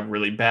banged up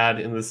really bad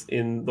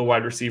in the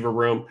wide receiver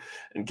room.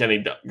 And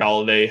Kenny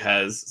Golladay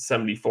has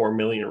 74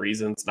 million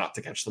reasons not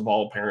to catch the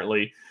ball,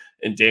 apparently.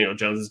 And Daniel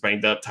Jones is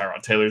banged up.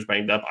 Tyrod Taylor's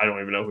banged up. I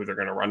don't even know who they're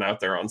going to run out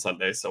there on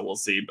Sunday, so we'll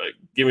see. But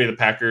give me the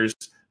Packers.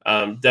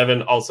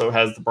 Devin also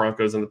has the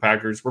Broncos and the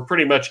Packers. We're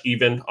pretty much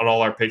even on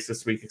all our picks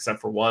this week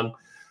except for one,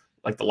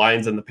 like the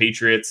Lions and the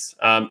Patriots.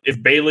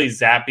 If Bailey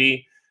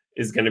Zappi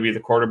is going to be the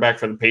quarterback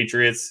for the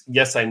Patriots,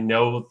 yes, I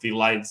know the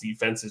Lions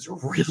defense is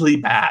really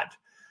bad.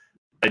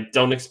 I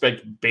don't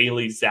expect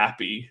Bailey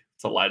Zappi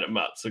to light them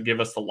up. So give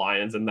us the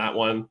Lions in that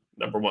one.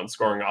 Number one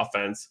scoring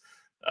offense.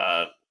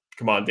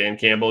 Come on, Dan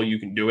Campbell, you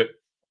can do it.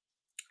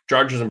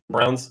 Chargers and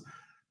Browns.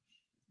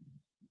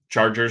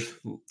 Chargers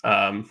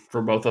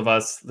for both of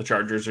us. The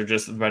Chargers are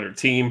just a better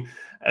team.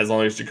 As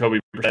long as Jacoby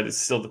Brissett is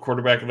still the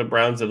quarterback of the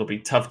Browns, it'll be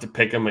tough to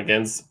pick him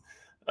against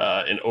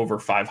an over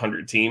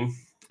 500 team.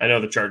 I know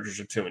the Chargers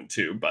are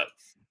 2-2, but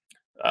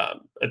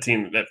a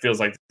team that feels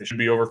like they should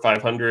be over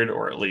 500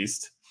 or at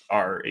least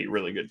are a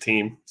really good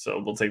team.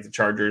 So we'll take the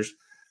Chargers.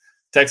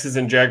 Texans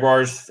and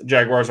Jaguars. The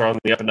Jaguars are on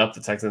the up and up.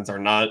 The Texans are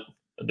not.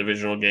 A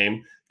divisional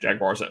game.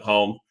 Jaguars at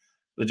home.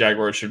 The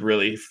Jaguars should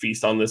really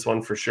feast on this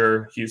one for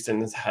sure.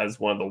 Houston has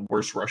one of the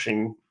worst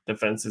rushing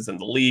defenses in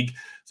the league.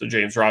 So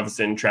James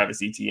Robinson,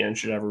 Travis Etienne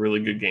should have a really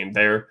good game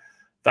there.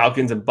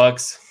 Falcons and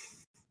Bucks.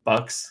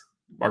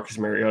 Marcus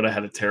Mariota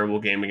had a terrible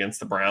game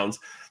against the Browns.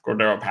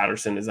 Cordero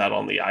Patterson is out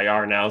on the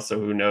IR now, so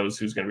who knows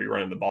who's going to be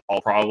running the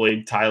ball.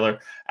 Probably Tyler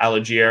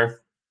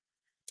Algier.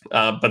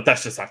 But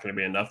that's just not going to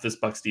be enough. This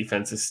Bucks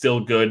defense is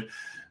still good,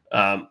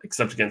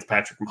 except against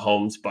Patrick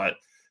Mahomes. But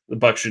the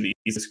Bucks should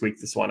easily squeak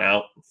this one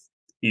out.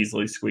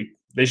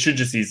 They should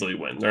just easily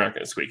win. They're not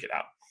going to squeak it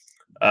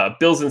out.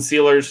 Bills and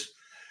Steelers.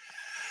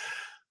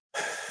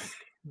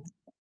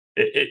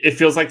 It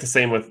feels like the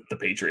same with the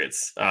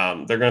Patriots.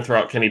 They're going to throw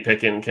out Kenny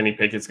Pickett. Kenny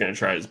Pickett's going to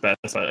try his best,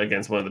 but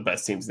against one of the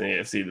best teams in the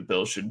AFC, the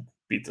Bills should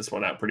beat this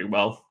one out pretty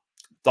well.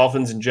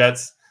 Dolphins and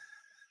Jets.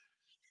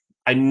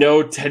 I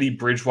know Teddy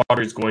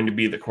Bridgewater is going to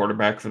be the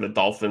quarterback for the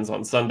Dolphins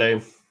on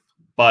Sunday,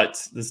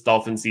 but this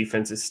Dolphins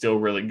defense is still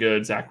really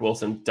good. Zach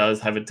Wilson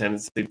does have a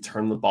tendency to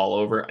turn the ball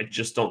over. I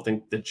just don't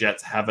think the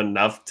Jets have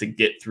enough to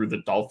get through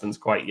the Dolphins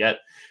quite yet.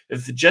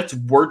 If the Jets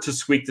were to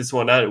squeak this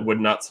one out, it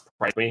would not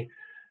surprise me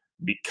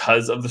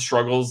because of the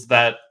struggles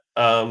that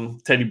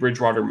Teddy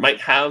Bridgewater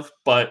might have,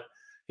 but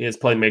he has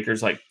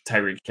playmakers like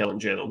Tyreek Hill and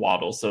Jalen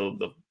Waddle, so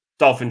the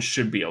Dolphins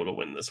should be able to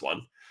win this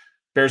one.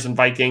 Bears and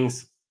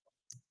Vikings.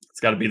 It's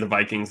got to be the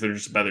Vikings. They're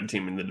just a better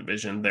team in the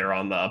division. They're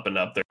on the up and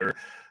up. They're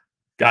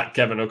got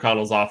Kevin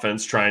O'Connell's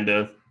offense trying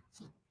to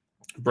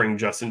bring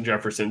Justin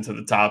Jefferson to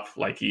the top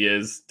like he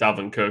is.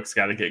 Dalvin Cook's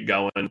got to get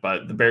going,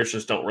 but the Bears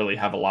just don't really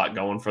have a lot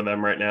going for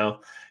them right now.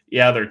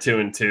 Yeah, they're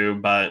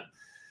 2-2, but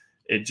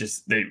it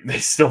just they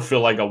still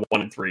feel like a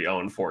 1-3,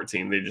 0-4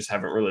 team. They just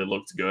haven't really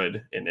looked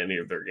good in any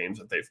of their games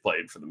that they've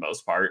played for the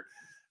most part.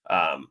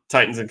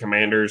 Titans and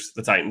Commanders.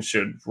 The Titans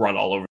should run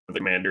all over the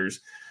Commanders.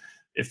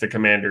 If the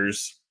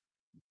Commanders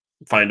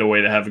find a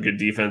way to have a good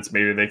defense,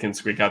 maybe they can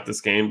squeak out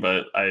this game,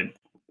 but I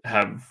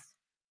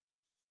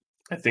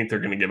think they're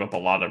going to give up a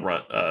lot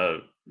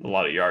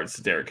of yards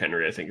to Derrick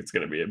Henry. I think it's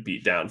going to be a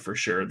beat down for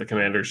sure. The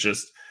Commanders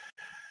just,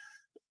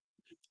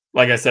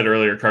 like I said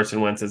earlier, Carson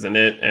Wentz isn't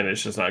it, and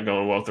it's just not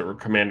going well with the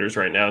Commanders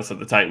right now. So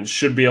the Titans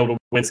should be able to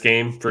win this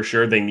game for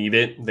sure. They need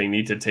it. They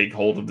need to take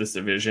hold of this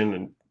division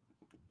and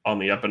on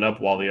the up and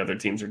up while the other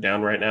teams are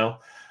down right now.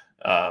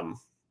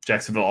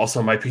 Jacksonville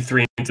also might be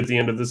 3-2 at the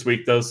end of this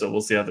week, though, so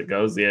we'll see how that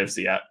goes. The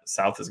AFC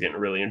South is getting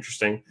really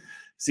interesting.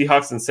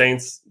 Seahawks and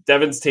Saints.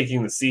 Devin's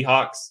taking the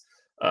Seahawks.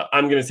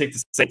 I'm going to take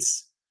the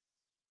Saints.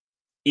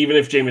 Even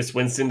if Jameis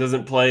Winston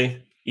doesn't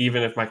play,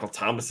 even if Michael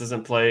Thomas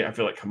doesn't play, I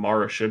feel like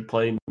Kamara should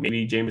play.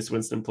 Maybe Jameis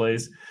Winston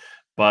plays.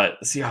 But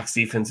the Seahawks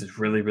defense is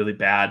really, really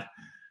bad.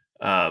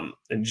 And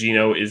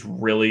Geno is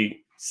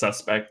really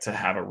suspect to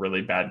have a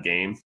really bad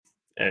game.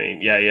 I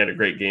mean, yeah, he had a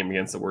great game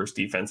against the worst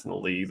defense in the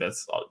league.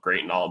 That's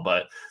great and all,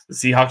 but the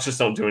Seahawks just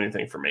don't do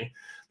anything for me.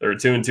 They're a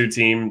 2-2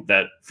 team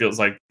that feels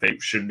like they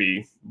should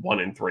be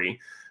 1-3,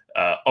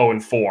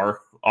 0-4,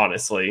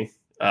 honestly.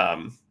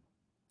 I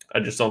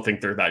just don't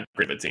think they're that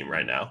great of a team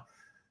right now.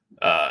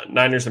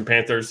 Niners and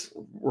Panthers,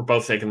 we're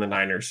both taking the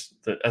Niners.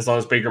 As long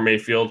as Baker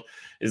Mayfield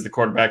is the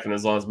quarterback and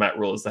as long as Matt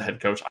Rule is the head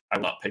coach, I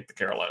will not pick the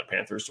Carolina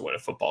Panthers to win a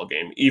football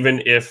game,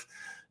 even if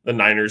the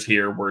Niners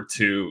here were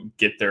to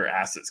get their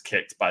asses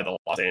kicked by the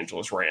Los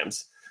Angeles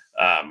Rams.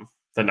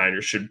 the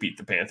Niners should beat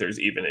the Panthers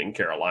even in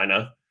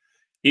Carolina.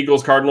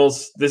 Eagles,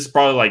 Cardinals, this is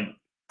probably like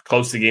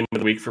close to game of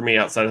the week for me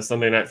outside of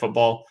Sunday Night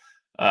Football.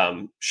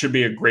 Should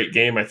be a great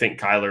game. I think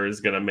Kyler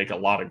is going to make a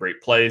lot of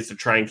great plays to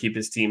try and keep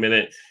his team in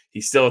it.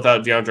 He's still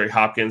without DeAndre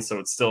Hopkins, so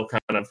it's still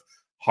kind of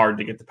hard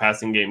to get the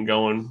passing game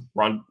going.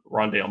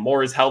 Rondale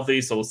Moore is healthy,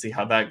 so we'll see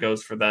how that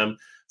goes for them.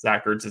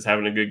 Zach Ertz is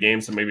having a good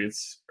game, so maybe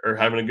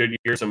having a good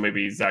year, so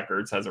maybe Zach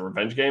Ertz has a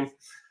revenge game.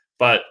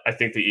 But I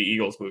think the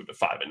Eagles moved to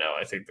 5-0.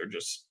 I think they're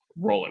just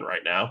rolling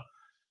right now.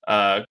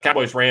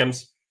 Cowboys,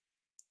 Rams.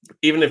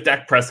 Even if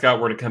Dak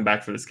Prescott were to come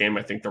back for this game,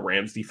 I think the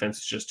Rams defense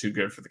is just too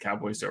good for the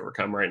Cowboys to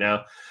overcome right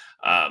now.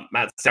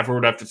 Matt Stafford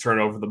would have to turn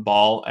over the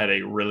ball at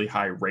a really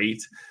high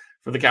rate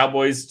for the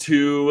Cowboys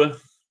to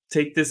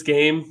take this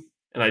game.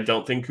 And I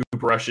don't think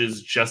Cooper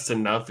Rush's just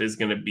enough is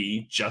going to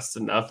be just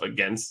enough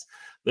against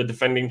the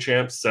defending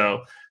champs.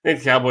 So I think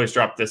the Cowboys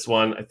dropped this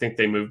one. I think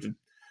they moved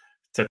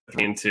to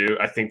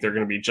 3-2. I think they're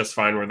going to be just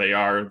fine where they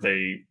are.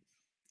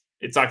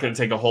 It's not going to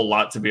take a whole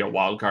lot to be a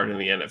wild card in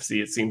the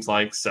NFC, it seems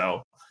like.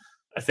 So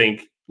I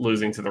think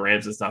losing to the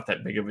Rams is not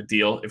that big of a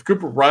deal. If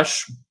Cooper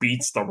Rush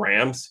beats the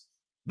Rams,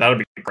 that'll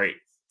be great.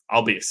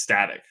 I'll be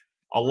ecstatic.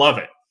 I'll love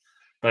it.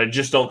 But I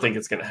just don't think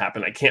it's going to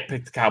happen. I can't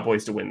pick the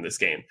Cowboys to win this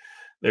game.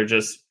 They're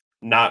just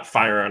not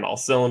firing on all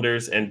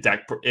cylinders. And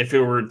if it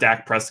were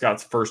Dak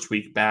Prescott's first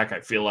week back, I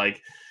feel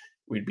like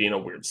we'd be in a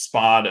weird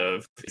spot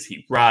of, is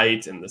he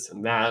right, and this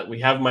and that. We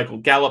have Michael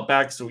Gallup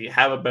back, so we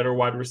have a better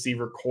wide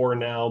receiver core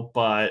now,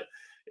 but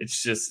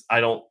it's just,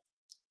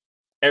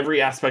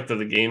 every aspect of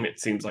the game, it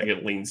seems like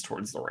it leans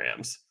towards the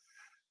Rams.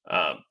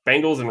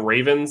 Bengals and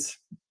Ravens,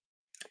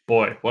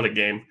 boy, what a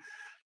game.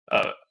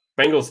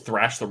 Bengals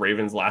thrashed the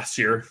Ravens last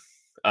year,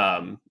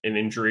 an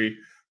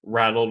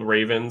injury-rattled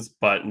Ravens,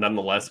 but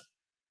nonetheless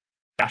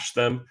bashed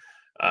them.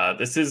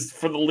 This is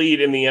for the lead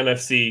in the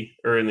NFC,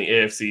 or in the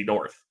AFC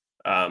North.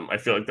 I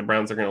feel like the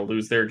Browns are going to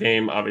lose their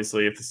game.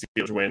 Obviously, if the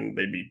Steelers win,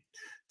 they'd be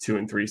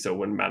 2-3, so it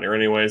wouldn't matter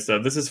anyway. So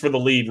this is for the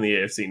lead in the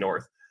AFC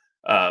North.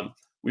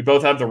 We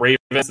both have the Ravens.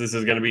 This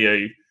is going to be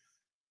a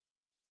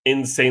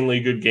insanely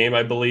good game,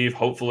 I believe.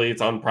 Hopefully,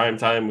 it's on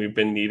primetime. We've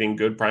been needing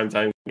good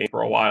primetime game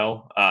for a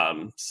while.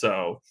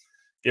 So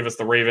give us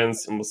the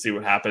Ravens, and we'll see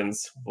what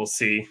happens. We'll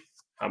see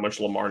how much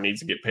Lamar needs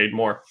to get paid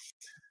more.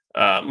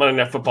 Monday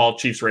Night Football,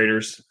 Chiefs,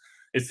 Raiders.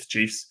 It's the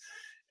Chiefs.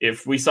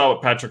 If we saw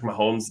what Patrick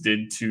Mahomes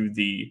did to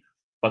the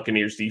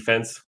Buccaneers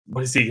defense,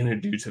 what is he going to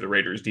do to the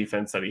Raiders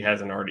defense that he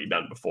hasn't already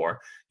done before?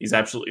 He's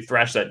absolutely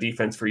thrashed that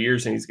defense for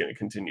years, and he's going to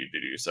continue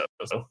to do so.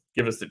 So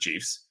give us the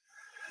Chiefs.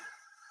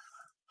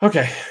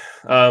 Okay,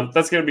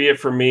 that's going to be it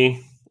for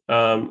me,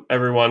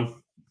 everyone.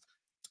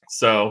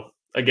 So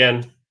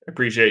again,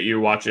 appreciate you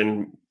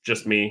watching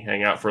just me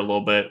hang out for a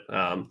little bit.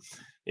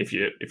 If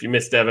you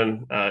missed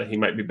Devin, he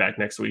might be back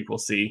next week. We'll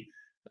see.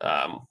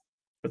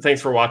 But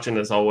thanks for watching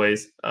as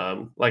always.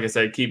 Like I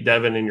said, keep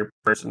Devin in your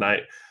prayers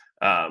tonight.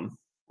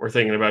 We're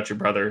thinking about your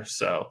brother.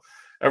 So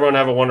everyone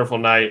have a wonderful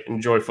night.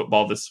 Enjoy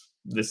football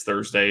this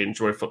Thursday.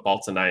 Enjoy football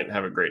tonight, and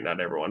have a great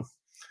night, everyone.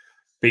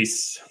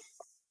 Peace.